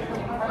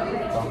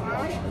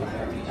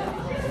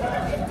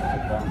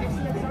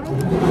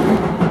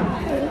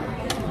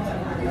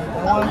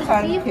 I want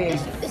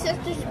pancakes. This is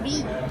just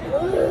beef.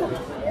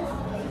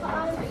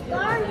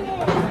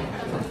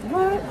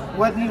 What?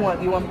 What do you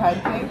want? You want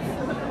pancakes?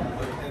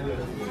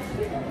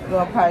 You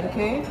want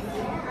pancakes?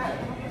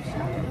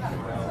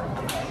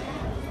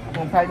 You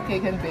want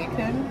pancake and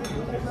bacon?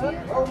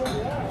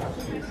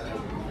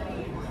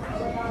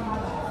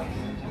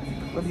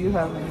 What do you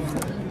have in here?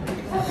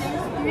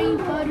 3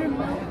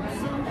 buttermilk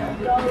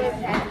 $2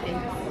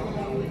 pancakes.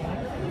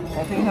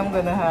 I think I'm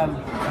gonna have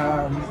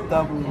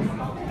double.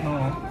 No.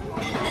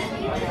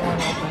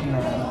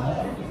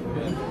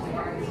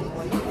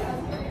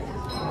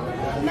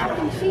 Mac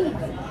and cheese.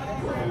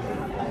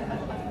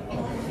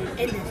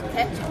 And this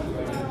ketchup.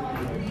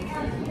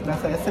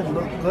 That's why I said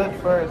look good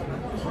first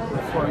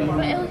before you.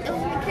 But it was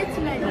the kids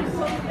menu.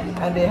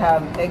 And they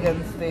have egg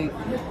and steak. I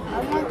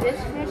want this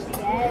first,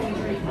 yes.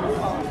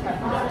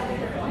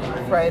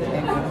 Fried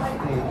egg and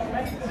steak.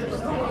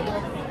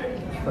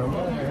 So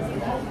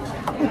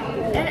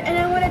And I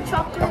want a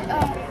chocolate,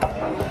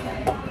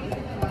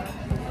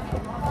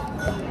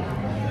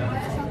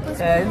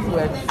 guys,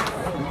 what?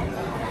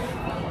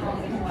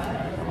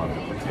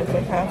 I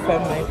can't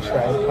find my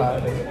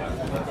tripod.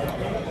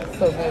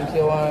 So if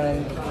you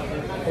want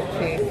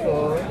potato,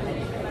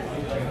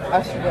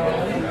 hash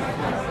brown,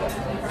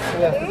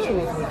 we have to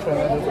choose which one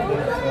of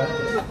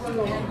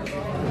those.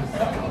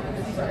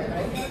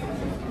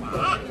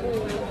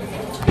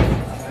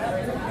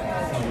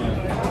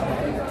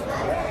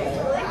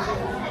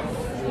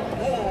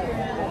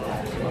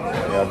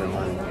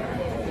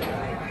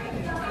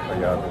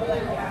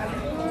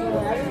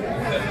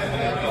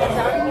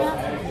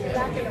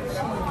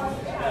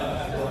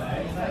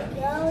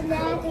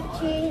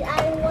 Cheese, I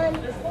want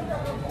this.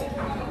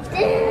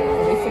 Let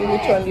me see,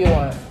 which one do you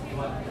want?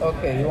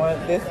 Okay, you want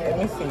this? Let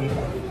me see.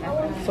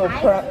 So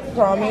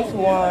promise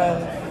one.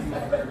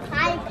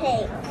 Pie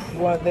cake. You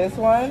want this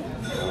one?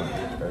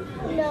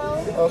 No.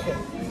 Okay.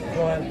 You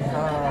want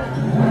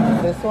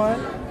this one?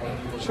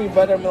 3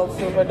 buttermilk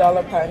 $silver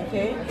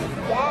pancake?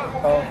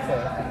 Yeah.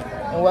 Okay.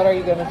 And what are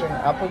you gonna drink?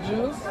 Apple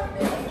juice?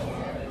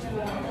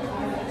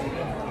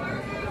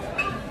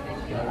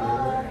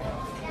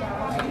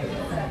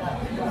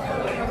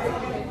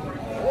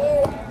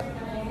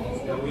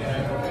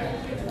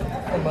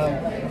 Come on.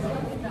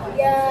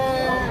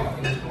 Yeah.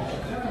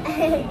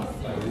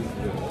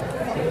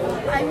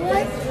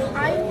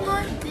 I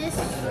want this.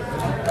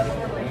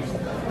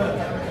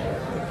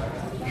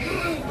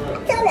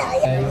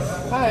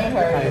 Hi,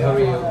 how are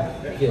you?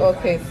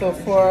 Okay, so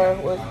for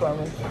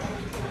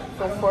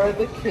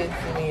the kids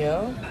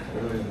meal,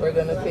 we're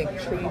gonna take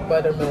 3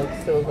 buttermilk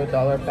 $silver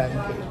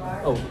pancakes.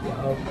 Oh,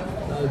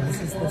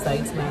 this is the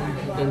size, ma'am.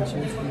 You can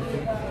choose.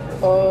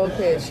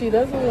 Okay, she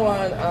doesn't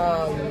want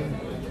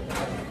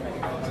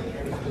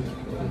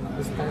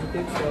This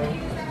pancake,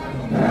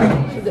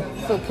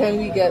 so can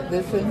we get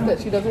this instead?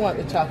 She doesn't want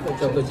the chocolate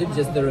chip. chocolate chip,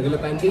 just the regular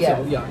pancake. Yeah.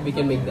 So yeah, we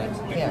can make that.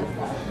 Yeah.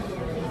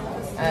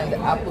 And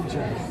apple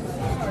juice.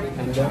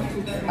 And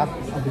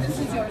apple juice.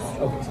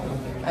 Okay.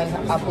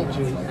 And apple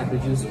juice. Apple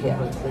juice for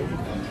Yeah.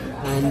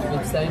 And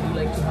which side do you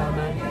like to have,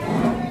 ma'am?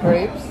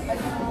 Grapes.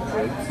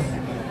 Grapes.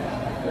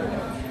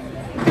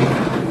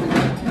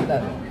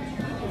 That.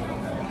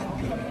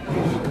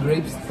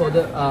 Grapes for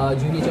the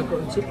junior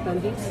chocolate chip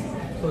pancakes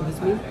for this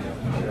meal.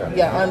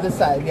 Yeah, on the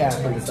side. Yeah.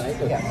 On the side.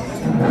 Okay. Yeah.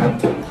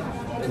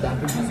 And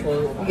apple juice for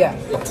Yeah.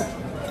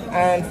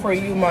 And for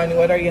you, Mani,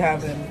 what are you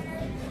having?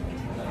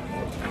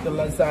 The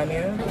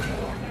lasagna.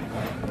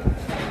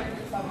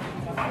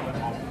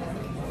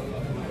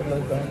 The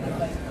lasagna.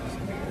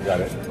 Got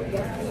it.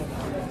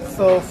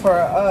 So for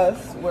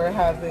us, we're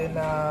having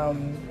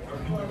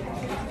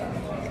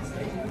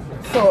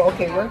so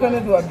okay, we're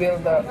gonna do a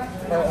build up.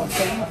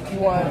 So you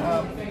want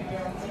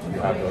You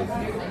have those.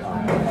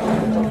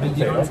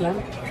 Potato.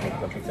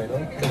 The potato?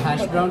 The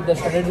hash brown, the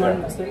shredded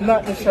one, sir?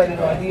 not the shredded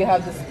one. Do you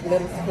have this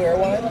little square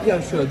one? Yeah,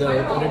 sure. The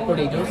red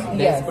potatoes,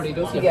 Yes. nice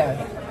potatoes, yeah. Yes.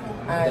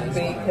 And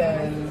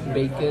bacon.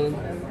 Bacon.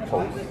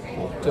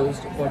 toast.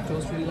 Toast. What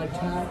toast would you like to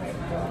have?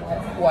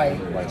 White.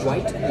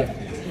 White? Yeah.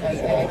 And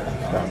egg.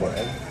 Scrambled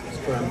egg.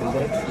 Scrambled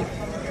eggs? Yeah.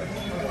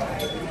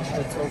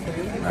 That's all for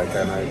you? And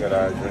then I get a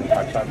drink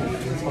hot chocolate.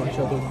 Hot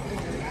chocolate.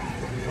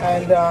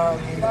 And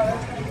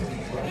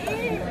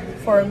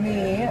for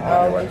me,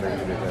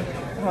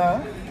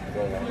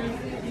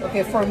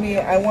 okay, for me,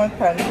 I want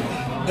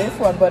this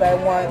one, but I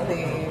want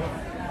the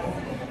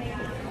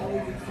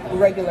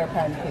regular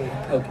pancake.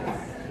 Okay.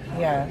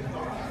 Yeah.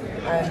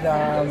 And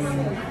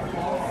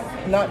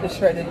not the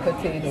shredded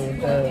potato.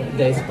 The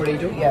diced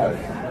potato? Yeah.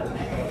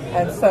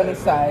 And sunny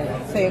side,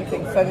 same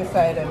thing, sunny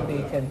side and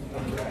bacon.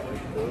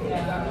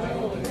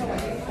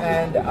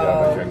 And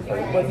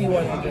what do you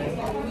want to do?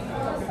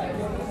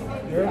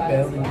 Your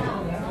belly.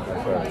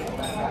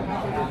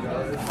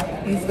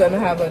 He's gonna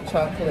have a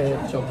chocolate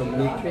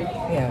milkshake.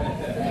 Yeah.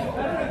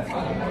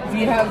 Do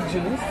you have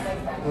juice?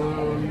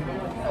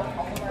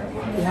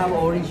 We have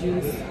orange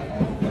juice.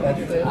 That's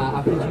it.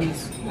 Apple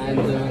juice and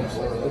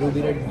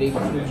ruby red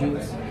grapefruit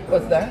juice.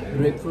 What's that?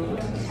 Grapefruit.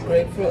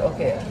 Grapefruit.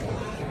 Okay.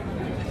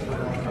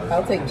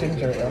 I'll take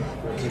ginger ale.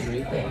 Ginger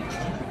ale. Yeah.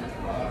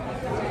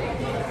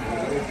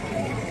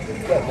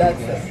 But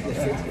that's it.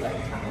 That's it.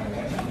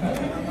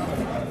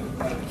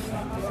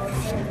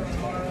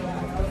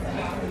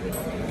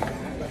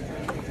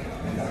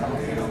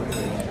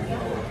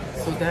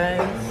 So guys,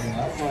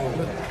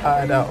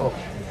 no,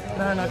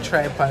 not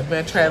tripod. I'm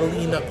gonna try to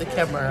lean up the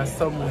camera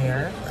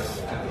somewhere,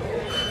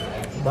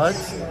 but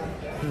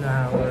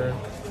now we're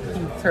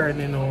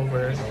turning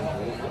over.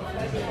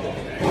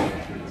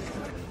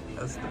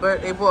 That's the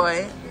birthday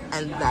boy,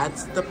 and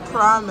that's the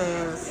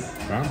promise.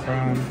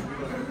 Prom.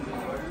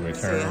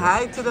 Say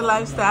hi to the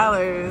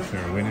lifestylers. It's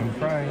your winning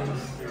prize.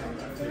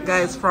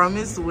 Guys,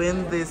 Promise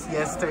win this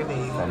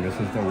yesterday. Promise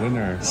is the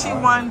winner. She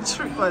won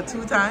 2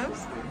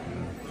 times?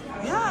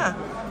 Yeah.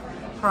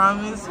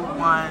 Promise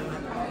won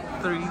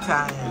 3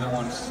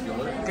 times.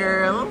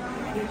 Girl.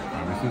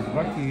 Promise is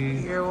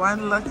lucky. You're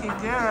one lucky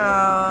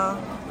girl.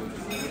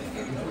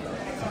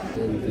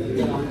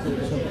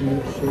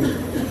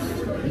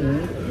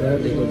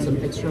 They got some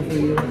extra for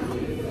you.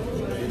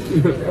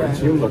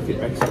 You lucky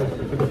extra.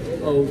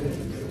 Oh,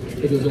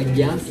 it was like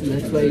gas,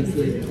 that's why it's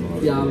like,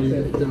 yeah,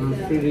 the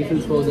free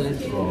refills for that,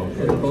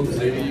 for the box.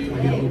 I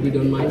hope you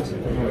don't mind.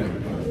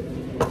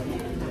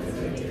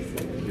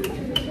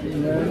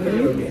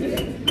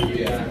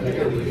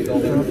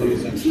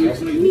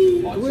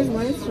 Where's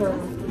my straw?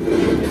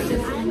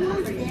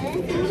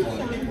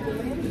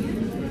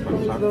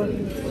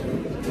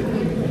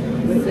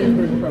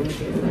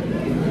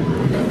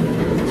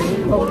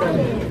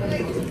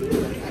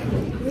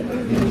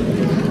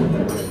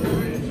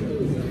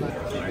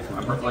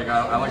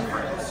 I like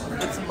France.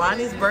 It's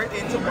Monty's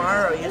birthday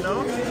tomorrow, you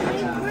know?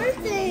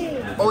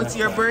 Birthday. Oh, it's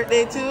your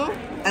birthday too?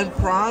 And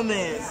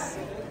Promise.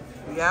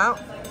 Yeah,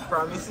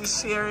 Promise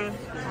is sharing.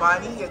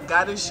 Monty, you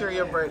gotta share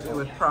your birthday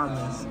with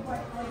Promise.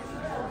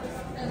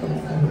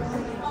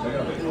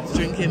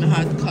 Drinking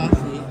hot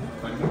coffee.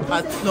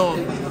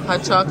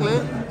 Hot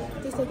chocolate?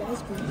 Tastes like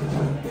ice cream.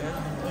 Yeah,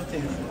 what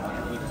is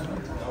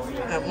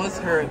it? That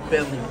must hurt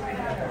belly.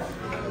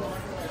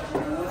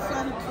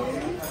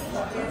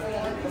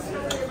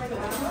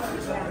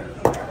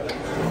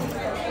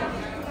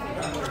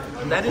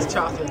 That is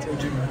chocolate too.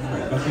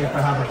 Okay, if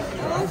I have it.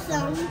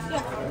 Awesome.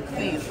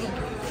 Please.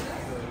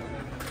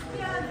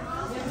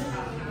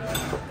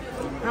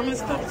 How many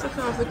steps taking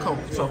off the cup?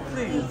 So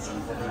please.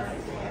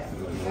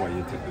 Why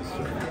you took this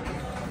shit?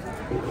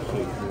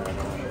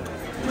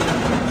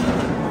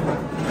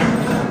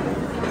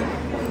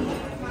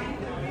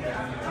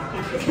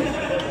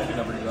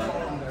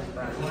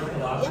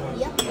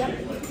 Yep.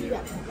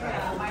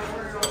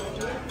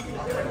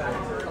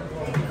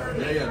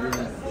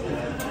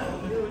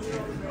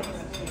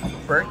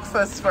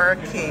 Breakfast for a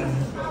king.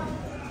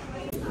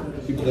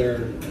 People there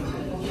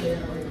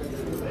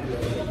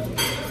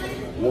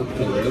work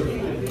to live.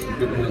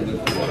 People here live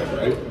to work,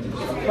 right?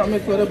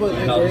 Promise, what about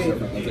your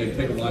break? They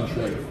take a lunch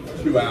for like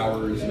 2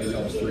 hours, maybe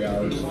almost 3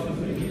 hours.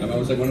 And I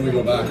was like, when do we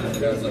go back? And the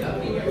guy's like,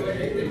 you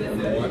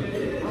know what?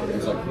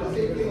 He's like,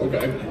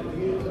 okay.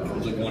 I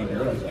was like, want to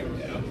hear it? I was like,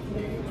 yeah.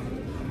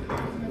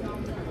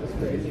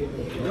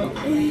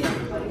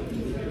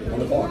 On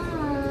the clock.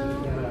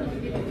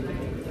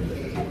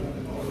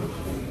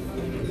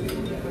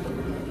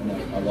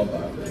 I love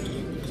that.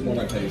 It's more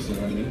my taste, you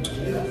know what I mean?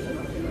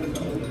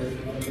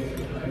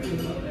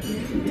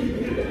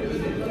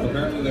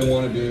 Apparently they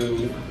want to do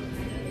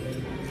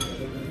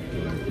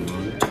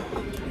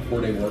a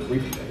 4-day work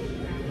week.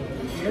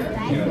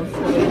 Yeah.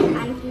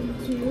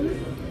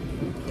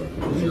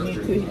 You need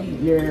to eat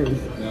yours.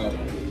 No.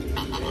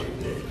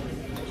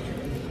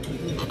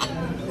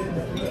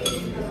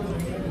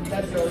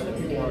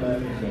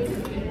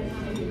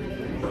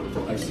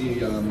 I see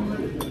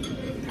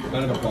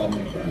kind of a problem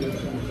with that.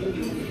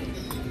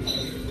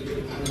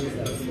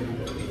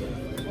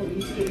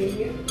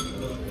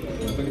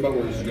 Think about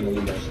where this is going to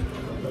lead us.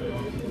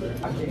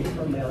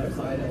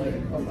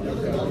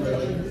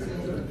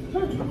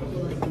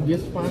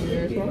 This one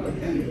here as well.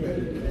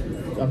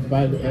 A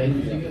bad egg.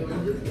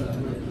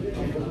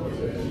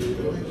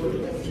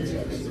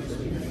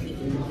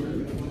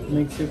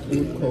 Makes your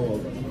food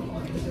cold.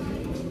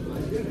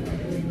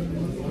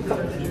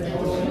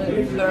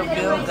 Their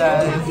bill,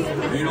 guys.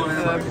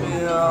 Their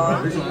bill.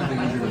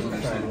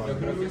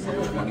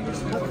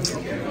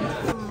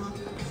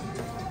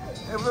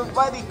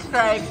 Everybody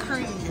cry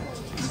cream.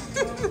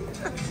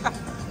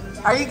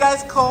 Are you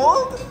guys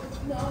cold?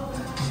 No.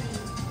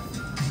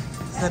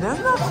 So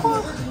they're not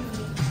cold.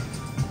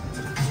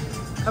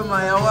 Am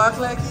I walk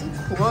like you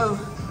cold?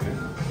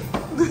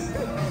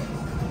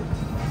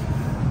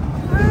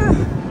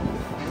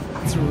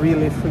 It's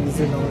really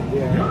freezing out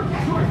there.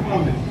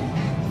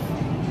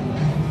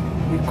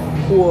 It's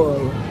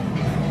cold.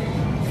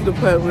 To the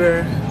point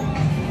where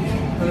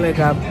I'm like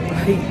a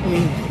bite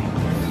me.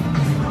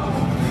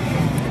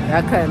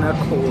 That kind of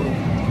cold.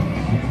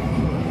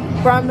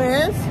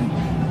 Promise?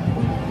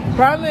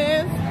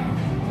 Promise?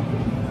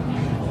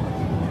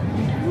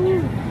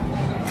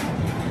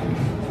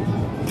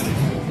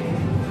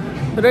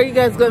 What are you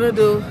guys gonna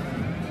do?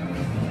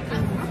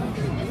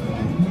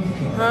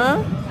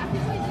 Huh?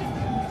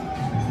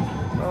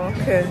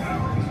 Okay.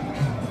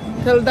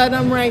 Tell Dad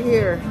I'm right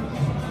here.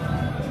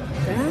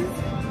 Dad?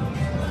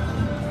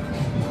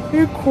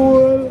 You're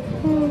cool.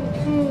 Cool,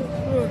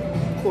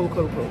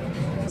 cool, cool.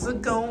 So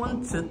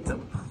going to the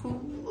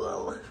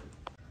pool.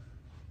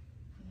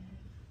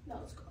 No,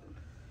 it's gone.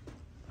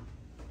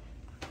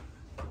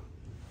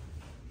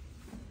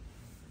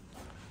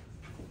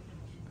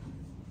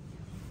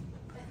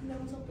 No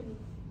one's opening.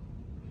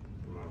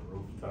 My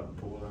rooftop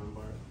pool on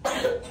bar.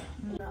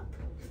 No.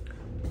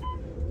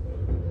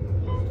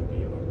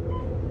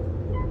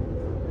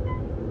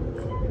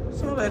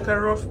 Sounds like a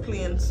rough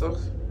plane, so.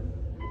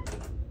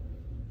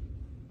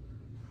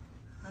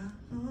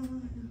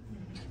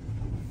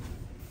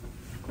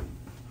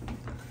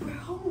 We're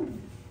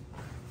home.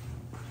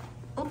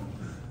 Oh.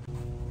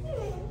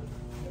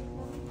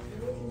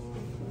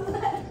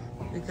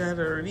 You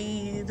gotta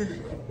read.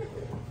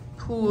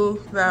 Pool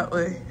that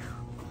way.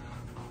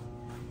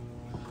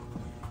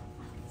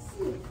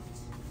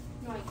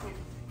 No, I can't.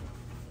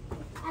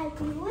 I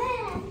can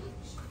win.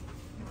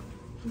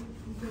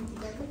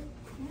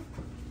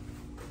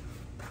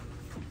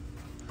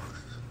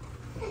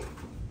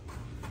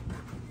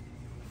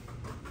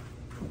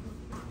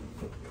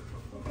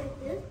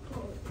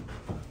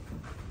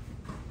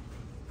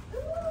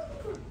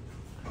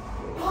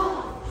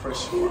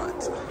 Fresh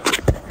water.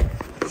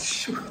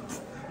 Shoot.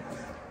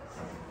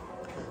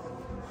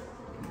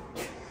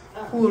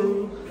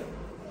 Pool.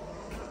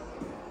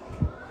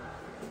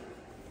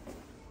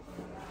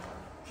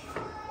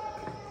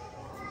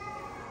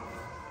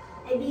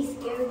 I'd be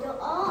scared to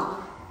all.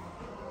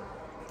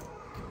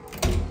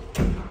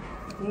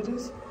 What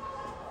is?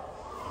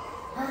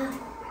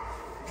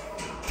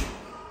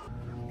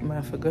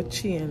 I forgot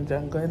change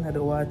and going to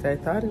the water. I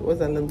thought it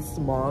was a little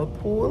small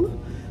pool,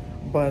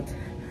 but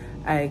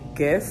I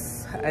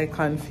guess I got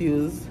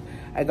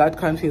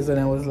confused and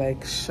I was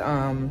like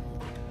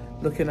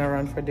looking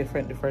around for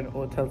different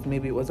hotels.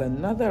 Maybe it was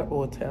another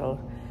hotel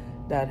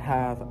that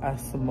have a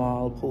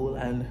small pool,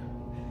 and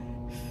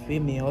for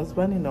me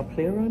husband, you know,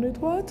 play around with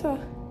water.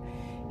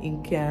 He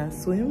can't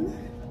swim,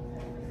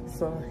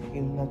 so he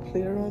not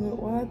play around with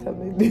water,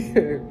 my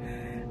dear.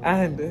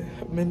 And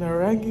me not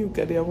rang him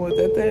because the amount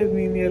of time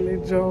me nearly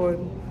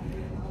drowned.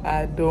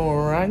 I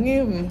don't rang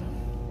him.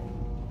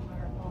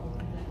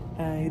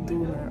 I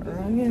do not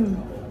rang him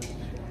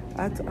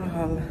at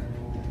all.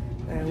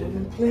 I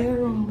wouldn't play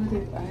around with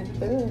it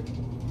either.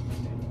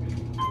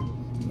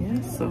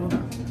 Yeah, so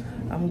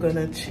I'm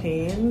gonna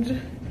change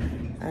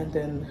and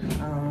then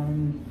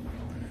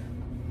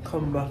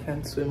come back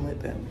and swim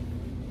with them.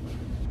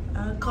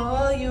 I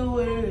call you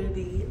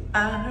worthy,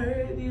 I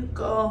heard you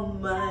call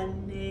my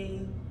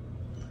name.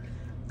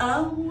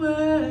 I'm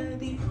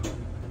worthy,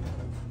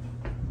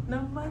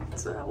 no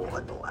matter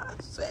what I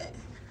say.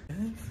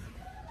 I'm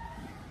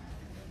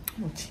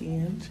gonna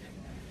change.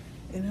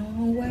 You know,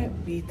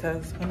 white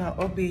beaters, and a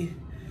hobby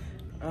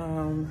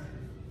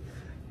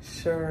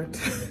shirt.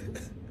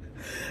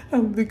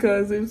 And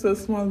because it's so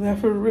small, I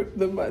have to rip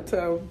the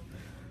bottom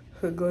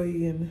to go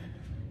in.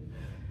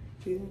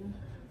 Yeah.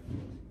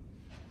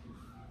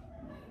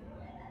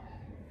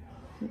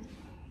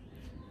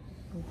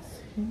 It's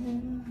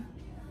here.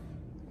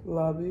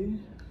 Lobby.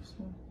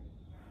 So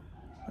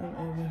I'm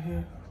over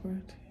here for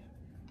it.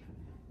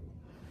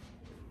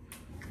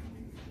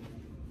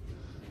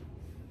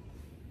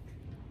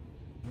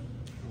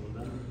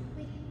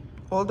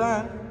 Hold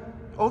on.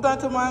 Hold on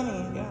to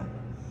money. Yeah.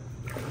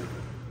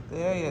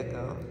 There you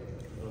go.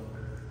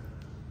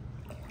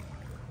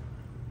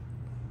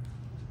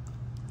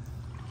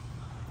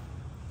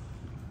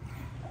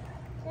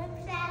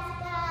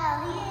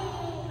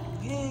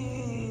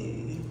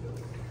 Yay!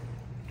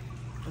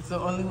 That's the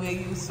only way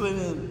you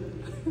swimming.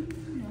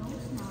 No,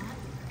 it's not.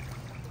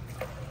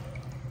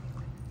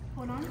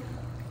 Hold on.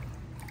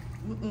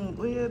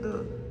 What you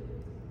do?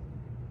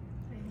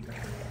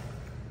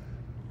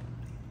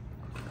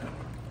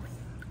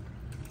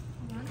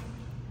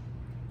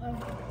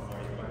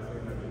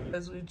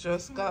 As we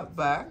just got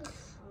back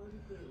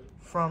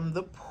from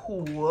the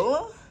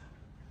pool,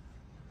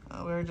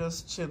 we're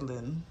just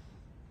chilling.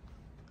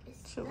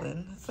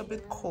 It's a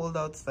bit cold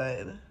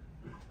outside.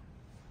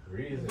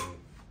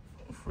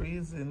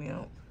 Freezing,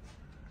 yeah.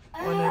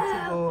 Wanted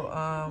to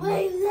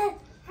go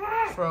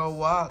for a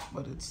walk,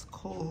 but it's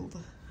cold.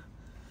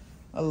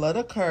 A lot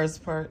of cars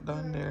parked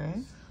down there.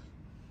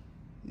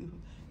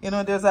 You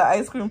know, there's an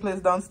ice cream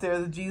place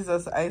downstairs,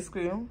 Jesus Ice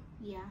Cream.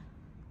 Yeah.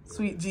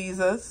 Sweet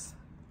Jesus.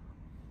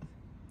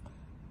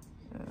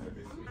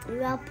 You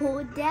love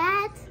pool,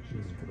 Dad?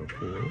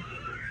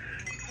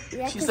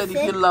 She said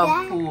if you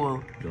love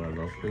pool. Do I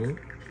love pool?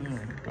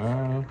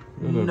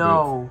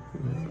 No.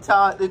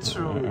 Tell the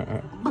truth.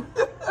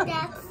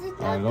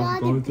 I love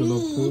going to the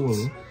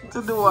pool.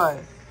 To do what?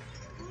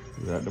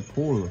 At the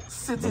pool.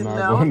 Sitting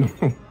down.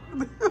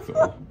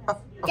 So,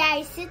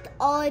 Guys, sit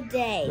all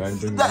day.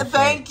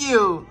 Thank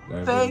you.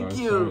 Thank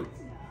you.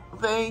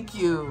 Thank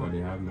you. But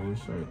they have no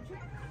shirt.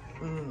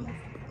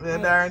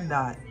 They're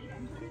not.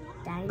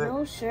 There's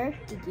no shirt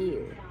to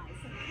do.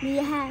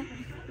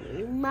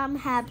 Mom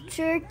have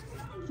shirt,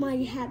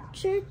 Mommy have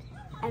shirt,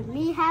 and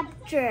me have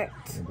shirt.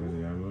 But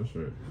they have no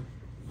shirt.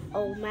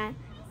 Oh man,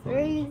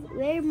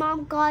 where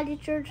Mom got the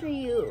shirt for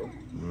you?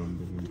 Mom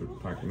didn't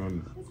pack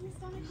none.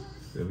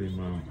 Silly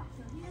mom.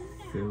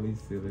 Silly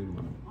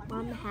mom.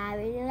 Mom have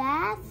it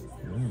last?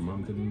 Yeah,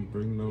 Mom didn't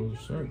bring no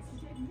shirt.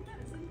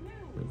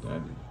 But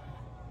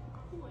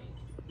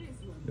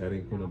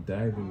Daddy could have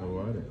dived in the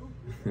water.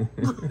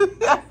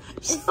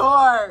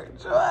 Sure.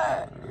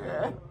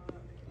 Yeah.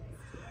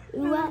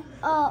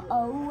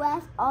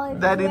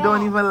 Daddy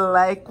don't even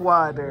like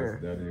water.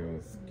 Daddy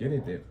was skinny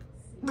dip.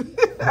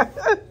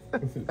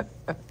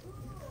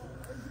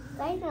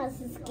 I know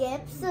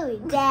skip, silly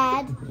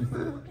Dad.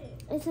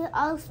 It's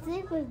I'll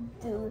stick with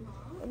dude.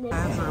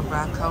 Guys, we're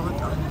back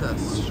out on the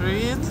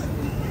street.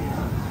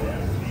 I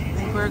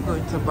think we're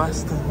going to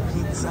Boston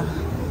Pizza.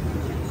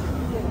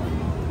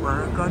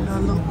 We're gonna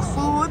look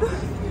food.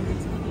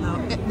 Now,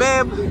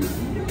 babe.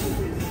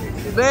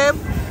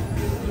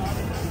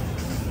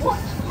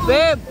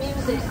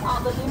 Music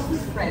on the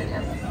news radio.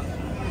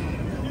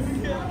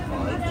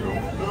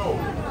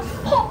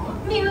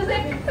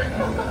 Music.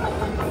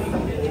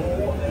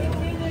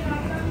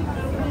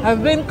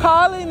 I've been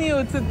calling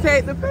you to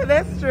take the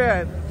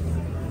pedestrian.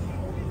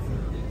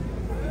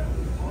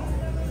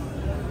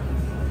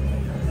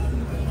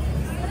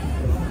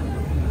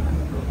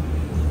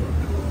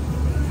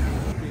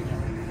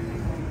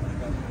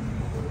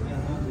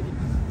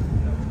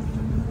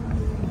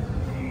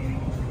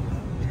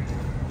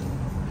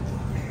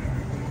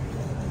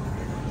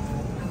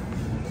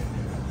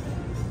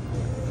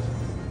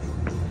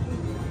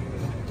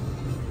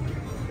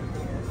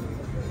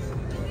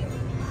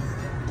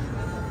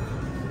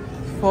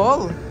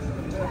 Full.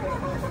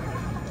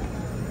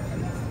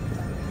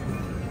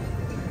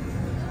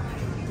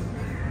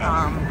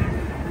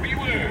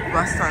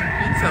 Boston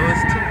Pizza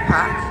was too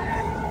packed,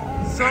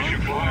 so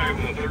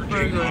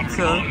we're going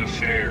to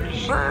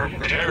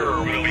Terror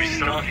will be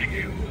stalking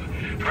you,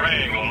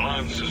 preying on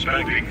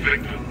unsuspecting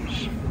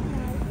victims.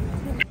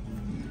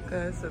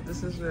 Okay, so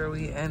this is where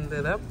we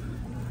ended up.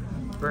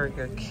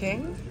 Burger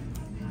King,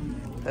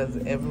 as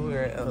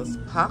everywhere else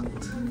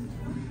packed.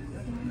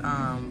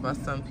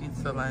 Boston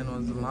Pizza line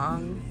was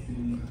long,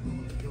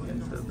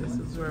 and so this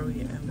is where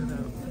we ended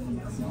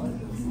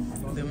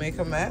up. They make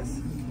a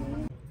mess.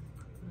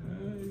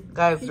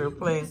 Guys, they're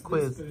playing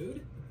quiz.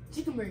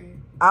 Chicken burger.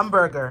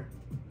 Hamburger.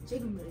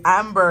 Chicken burger.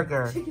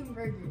 Hamburger. Chicken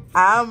burger.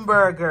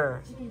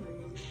 Hamburger. Chicken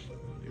burger.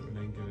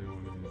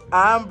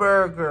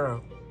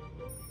 Hamburger.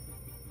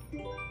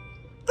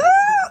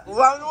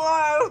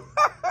 1-1.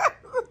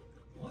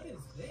 What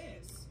is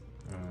this?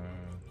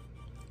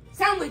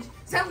 Sandwich.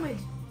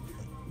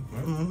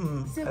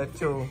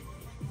 2.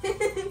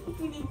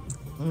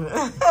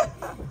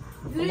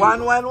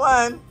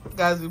 1-1-1.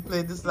 Guys, we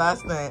played this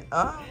last night.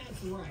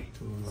 That's right.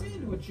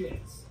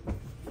 Sandwiches.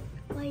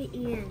 Wait,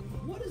 Ian.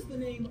 What is the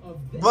name of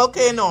this?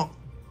 Volcano.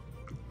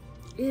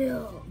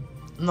 Ew.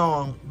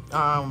 No.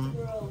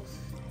 Gross.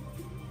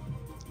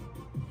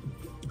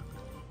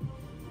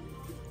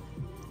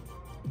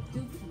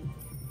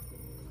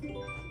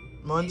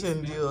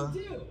 Mountain Dew. Do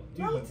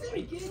you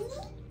like it?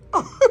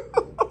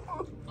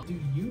 Do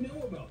you know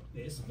about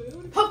this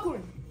food?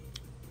 Popcorn.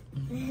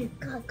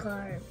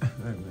 Popcorn.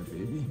 My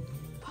baby.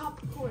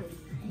 Popcorn.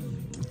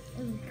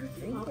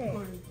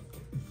 Popcorn.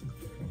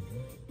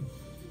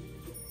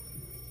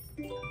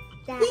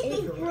 That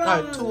is wrong.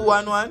 Alright,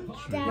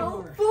 2-1-1.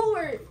 No,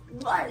 4.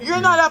 What?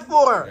 You're not at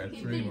 4. Got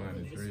 3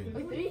 minus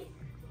 3. 3?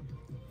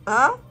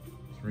 Huh?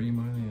 3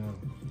 minus.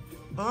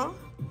 Huh?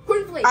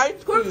 Cornflakes.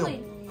 Ice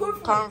cream.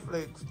 Cornflakes.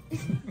 Cornflakes.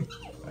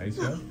 Ice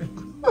up?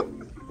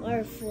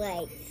 Or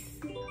flakes.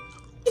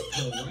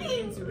 The right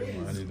answer is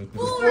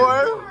 4.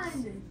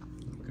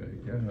 Okay,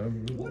 yeah.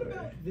 what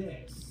about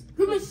this?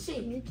 Grimace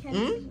shake. You can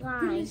slide.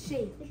 Grimace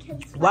shake. You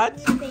can slide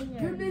What? your fingers.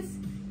 Grimace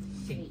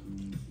shake.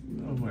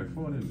 Oh, my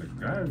phone in the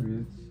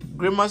garbage.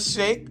 Grimace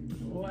shake.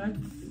 What?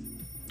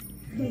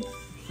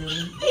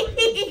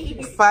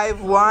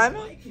 5'1".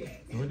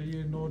 Where do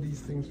you know these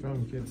things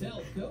from, kid?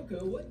 Tell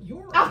Coco what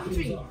your Apple options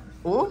tree. are.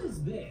 Oh? What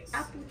is this?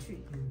 Apple tree.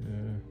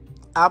 Yeah.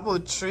 Apple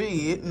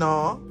tree?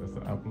 No, That's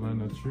an apple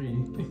on a tree.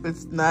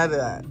 it's not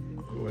that.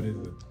 What is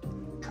it?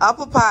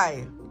 Apple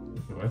pie.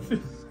 What?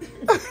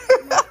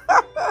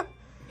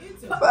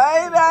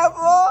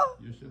 Pineapple.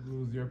 You should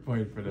lose your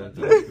point for that.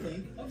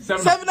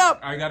 7 Up.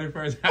 I got it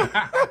first.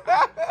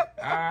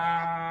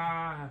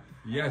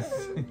 Yes.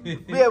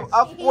 Babe,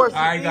 of course,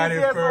 I got it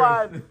easiest first.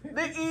 one.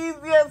 The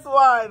easiest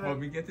one. Let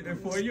me get it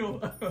for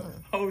you.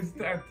 How's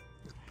that?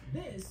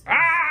 This.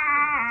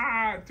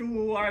 2-1. Do you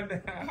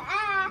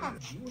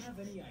have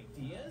any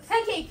ideas?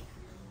 Pancake.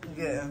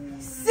 Yeah.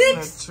 6,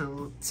 That's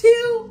true.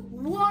 2,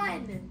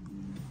 1.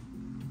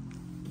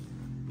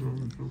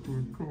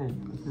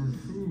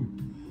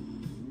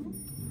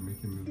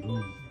 Making me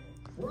lose.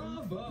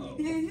 Bravo.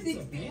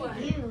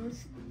 61. Ew,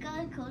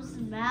 sky coast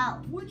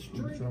mouth. Which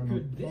drink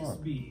could this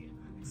be?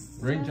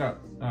 Raindrop.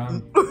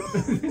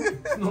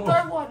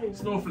 Star water.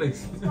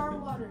 Snowflakes. Star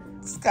water.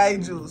 Sky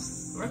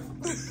juice. What?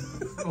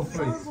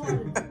 Snowflakes.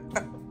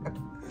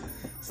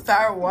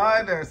 Star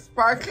water.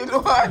 Sparkling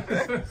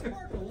water.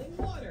 Sparkling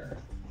water.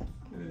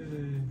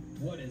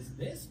 What is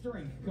this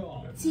drink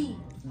called? Tea.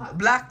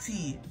 Black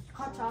tea.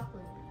 Hot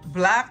chocolate.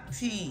 Black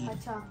tea.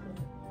 Hot chocolate.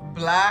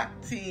 Black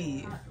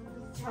tea.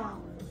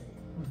 Chocolate.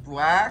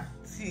 Black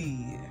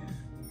tea.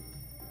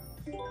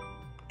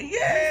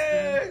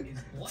 Yeah.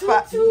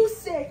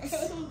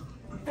 226.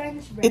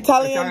 French bread.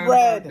 Italian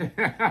bread.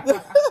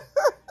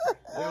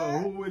 Yo,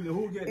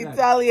 who get that?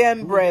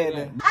 Italian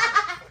bread.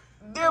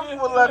 They're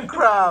full of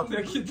crap.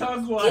 Take your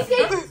tongue, one.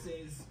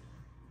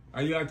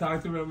 Are you gonna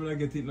talk to me when I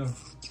get it now?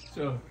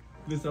 Sure.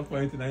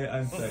 Disappointing, I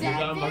answer. You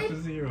go back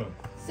to 0.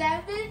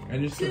 7,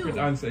 And you skip it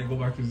answer, you go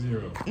back to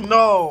 0.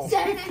 No.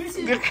 7,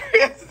 2. You're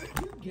crazy.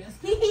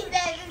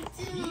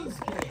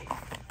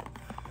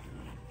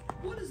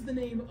 What is the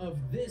name of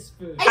this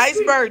food?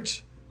 Iceberg.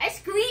 Ice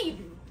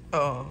cream.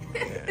 Oh,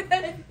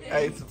 yeah.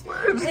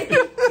 Iceberg. Yeah,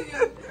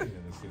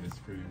 let's see the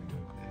screen.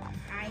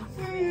 Ice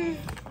cream.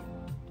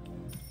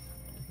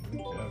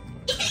 Good job, man.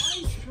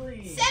 Ice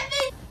cream. 7.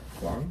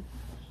 Song?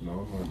 No,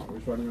 man.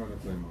 Which one do you want to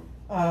play, man?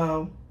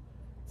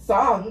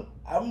 Song.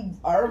 I'm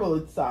horrible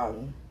with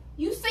song.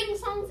 You sing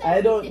songs.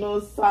 I don't know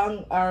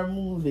song or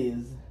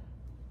movies.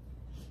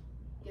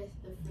 Guess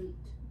the fruit.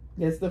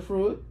 Guess the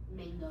fruit?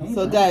 Mango.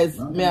 So guys,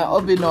 me and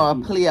Obi know a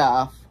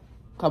playoff.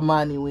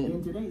 Kahmani In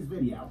win. today's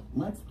video,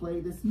 let's play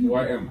this new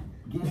YM. game.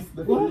 Guess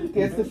the What? fruit.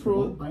 Guess the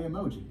vegetable fruit. by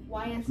emoji.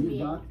 YMCA. We've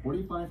got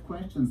 45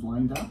 questions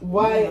lined up.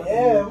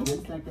 YM.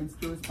 10 seconds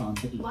to respond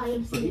to each.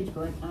 YMCA. For each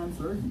correct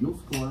answer, you'll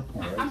score a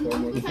point. I'm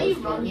going to tell you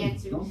wrong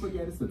answers. Don't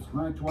forget to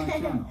subscribe to our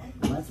channel.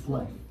 Let's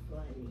play.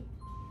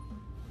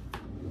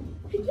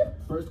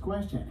 First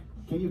question.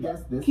 Can you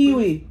guess this?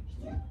 Kiwi.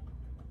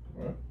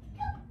 What?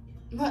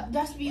 But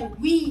that's be a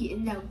we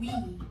in that we.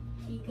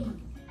 Kiwi.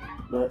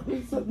 But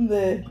there's something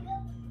there.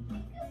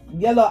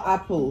 Yellow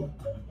apple.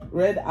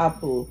 Red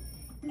apple.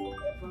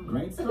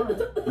 Great start.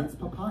 It's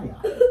papaya.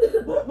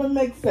 That would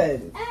make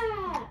sense.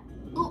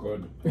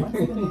 Good. What's the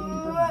name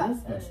of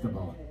this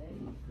vegetable?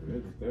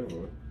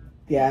 Vegetable.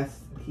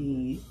 Gas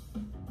key.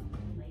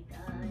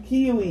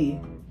 Kiwi.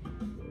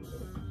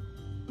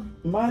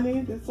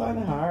 Money, this one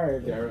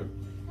hard. Carrot.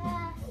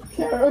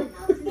 Carrot.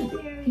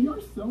 You're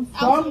so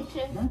Some,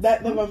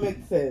 that never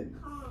makes sense.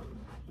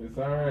 It's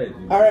alright.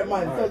 Alright,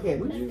 man, it's okay.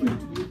 Which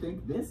fruit do you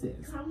think this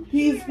is?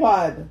 Peas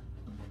pod.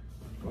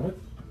 What?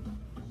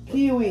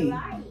 Kiwi.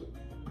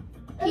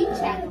 Peach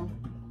apple.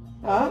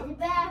 Huh?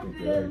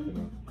 Okay,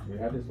 we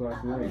had this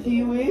last night.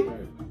 Kiwi.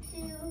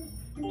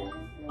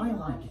 I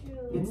like it.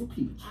 It's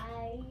peach.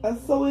 And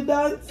so we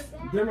dance.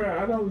 Demra,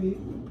 I don't eat.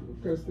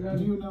 Do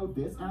you know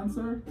this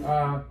answer?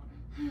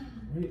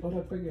 Wait, hold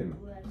up again.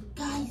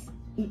 Guys,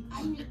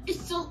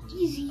 it's so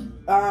easy.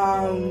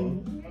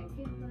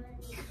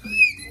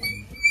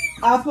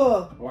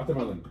 Apple.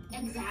 Watermelon.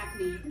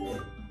 Exactly.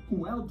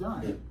 Well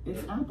done.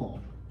 It's apple.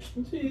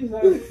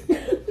 Jesus.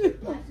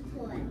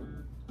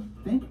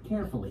 Think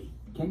carefully.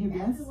 Can you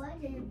guess?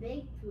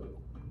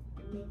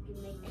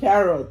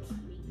 Carrot.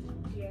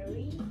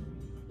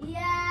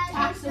 Yeah,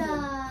 that's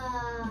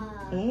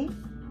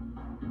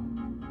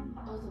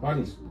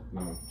Bunny.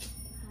 No.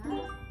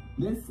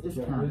 This is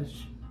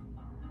cabbage.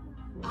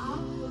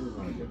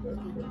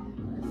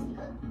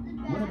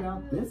 What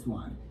about this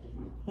one?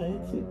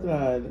 Thank you,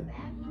 God.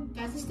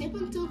 Guys, it's stayed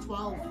until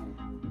 12.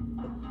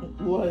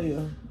 What are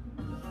you?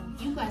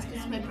 You guys,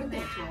 because it's my birthday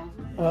at 12.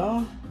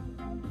 Oh,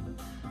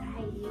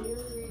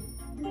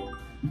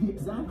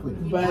 Exactly.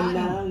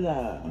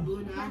 banana.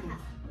 Banana.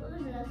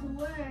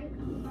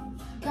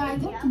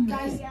 Guys,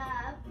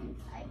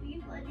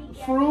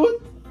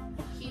 Fruit.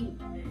 Kiwi.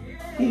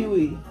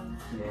 Kiwi. No,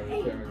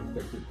 you can't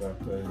take it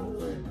after you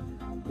say.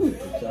 The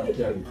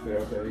champion stay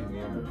after eating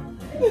it.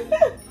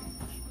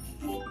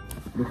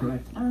 The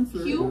correct answer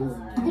is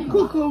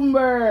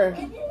Cucumber.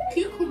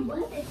 Cucumber.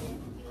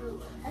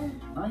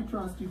 I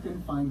trust you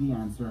can find the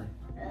answer.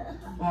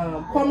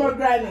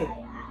 Pomegranate.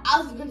 I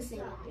was going to say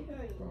that.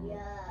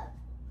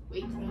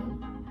 Wait,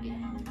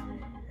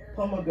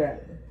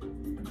 Pomegranate.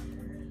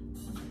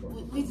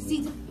 we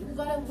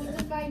gotta wait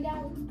to find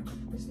out.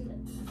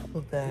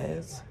 Well,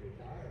 guys,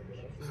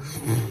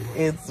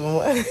 it's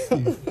one.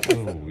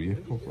 Oh, we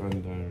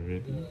opened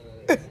already.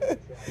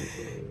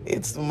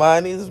 It's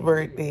Mani's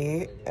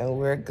birthday, and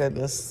we're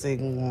gonna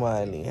sing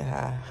Mani a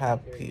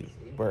happy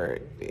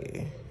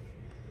birthday.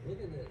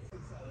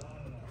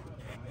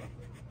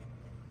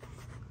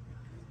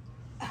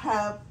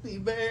 Happy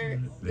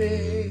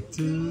birthday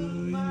to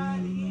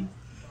you.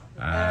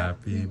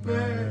 Happy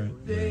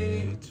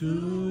birthday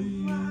to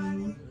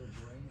you.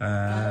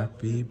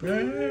 Happy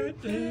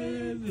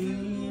birthday,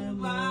 dear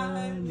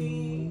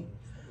Mani.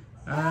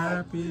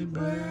 Happy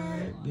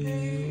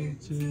birthday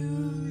to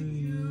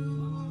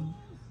you.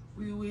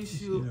 We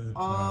wish you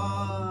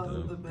all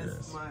the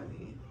best,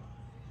 Mani.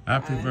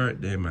 Happy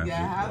birthday, my yeah,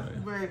 big happy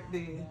boy.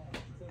 birthday.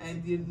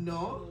 And you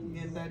know,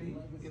 your daddy,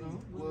 you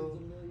know, will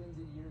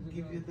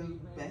give you the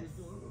best,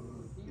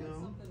 you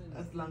know,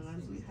 as long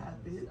as we have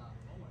it,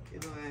 you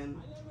know, and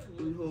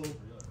we hope.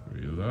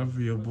 We love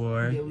you,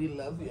 boy. Yeah, we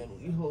love you, and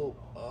we hope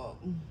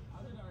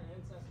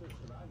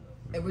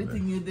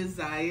everything you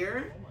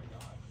desire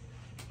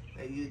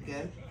that you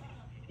get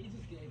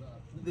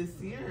this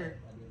year.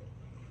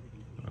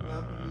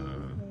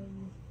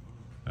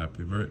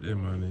 Happy birthday,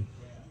 Mani.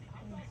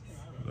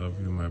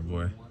 Love you, my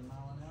boy.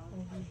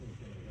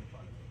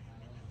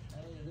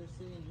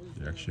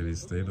 You actually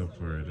stayed up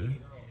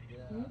already.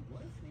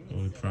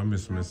 Only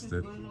promise missed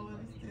it.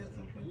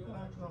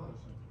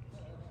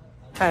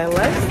 Hi,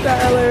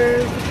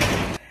 lifestylers.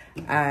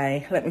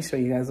 Let me show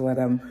you guys what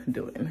I'm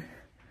doing.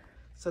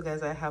 So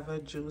guys, I have a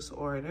juice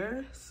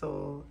order.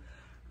 So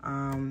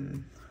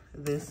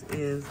this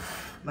is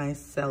my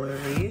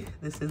celery,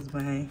 this is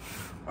my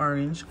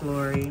orange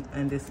glory,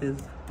 and this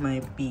is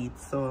my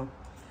beets. So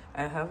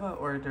I have an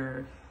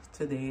order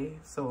today,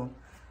 so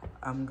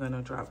I'm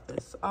gonna drop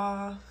this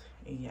off.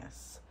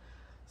 Yes.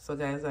 So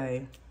guys,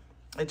 I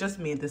just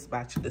made this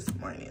batch this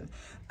morning.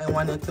 I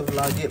wanted to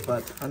vlog it,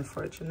 but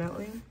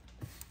unfortunately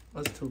I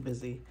was too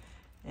busy.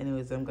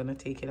 Anyways, I'm gonna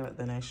take it out,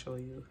 then I show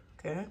you.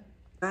 Okay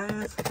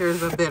guys,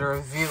 here's a better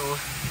view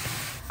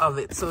of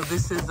it. So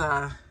this is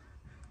a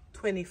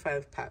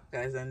 25 pack,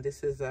 guys, and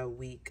this is a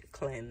week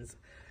cleanse.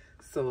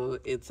 So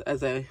it's,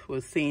 as I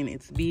was saying,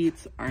 it's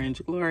beets,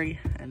 orange glory,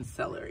 and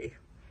celery.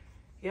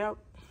 Yep.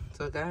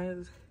 So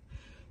guys,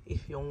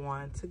 if you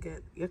want to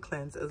get your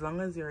cleanse, as long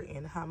as you're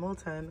in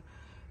Hamilton,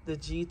 the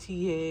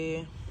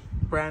GTA,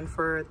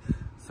 Brantford,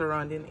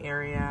 surrounding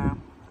area,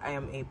 I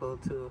am able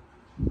to,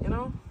 you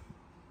know,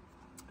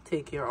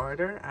 take your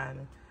order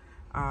and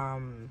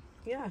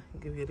yeah,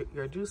 give you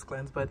your juice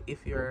cleanse. But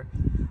if you're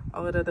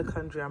out of the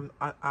country,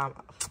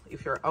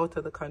 if you're out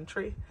of the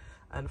country,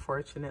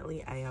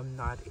 unfortunately I am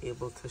not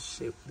able to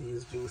ship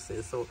these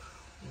juices. So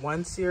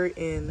once you're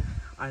in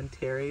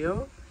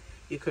Ontario,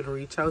 you could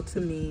reach out to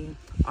me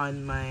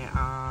on my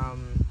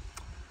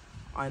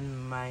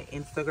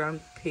Instagram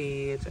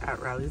page at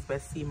Raleigh's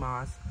Best Sea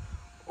Moss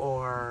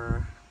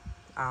or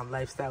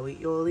Lifestyle with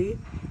Yoli,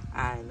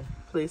 and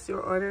place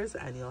your orders,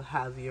 and you'll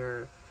have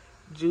your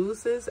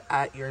juices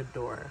at your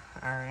door.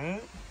 All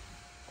right.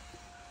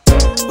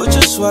 Put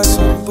your sweats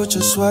on, put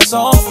your sweats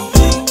on for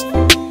me.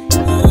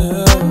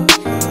 Yeah.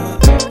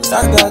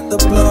 I got the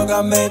plug,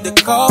 I made the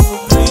call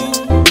for me.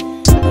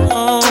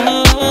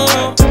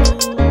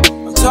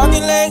 I'm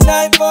talking late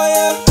night for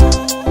ya.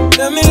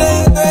 Let me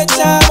lay a great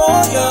time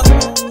on ya.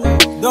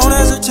 Don't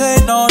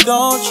hesitate, no,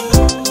 don't you?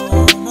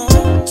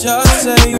 Just say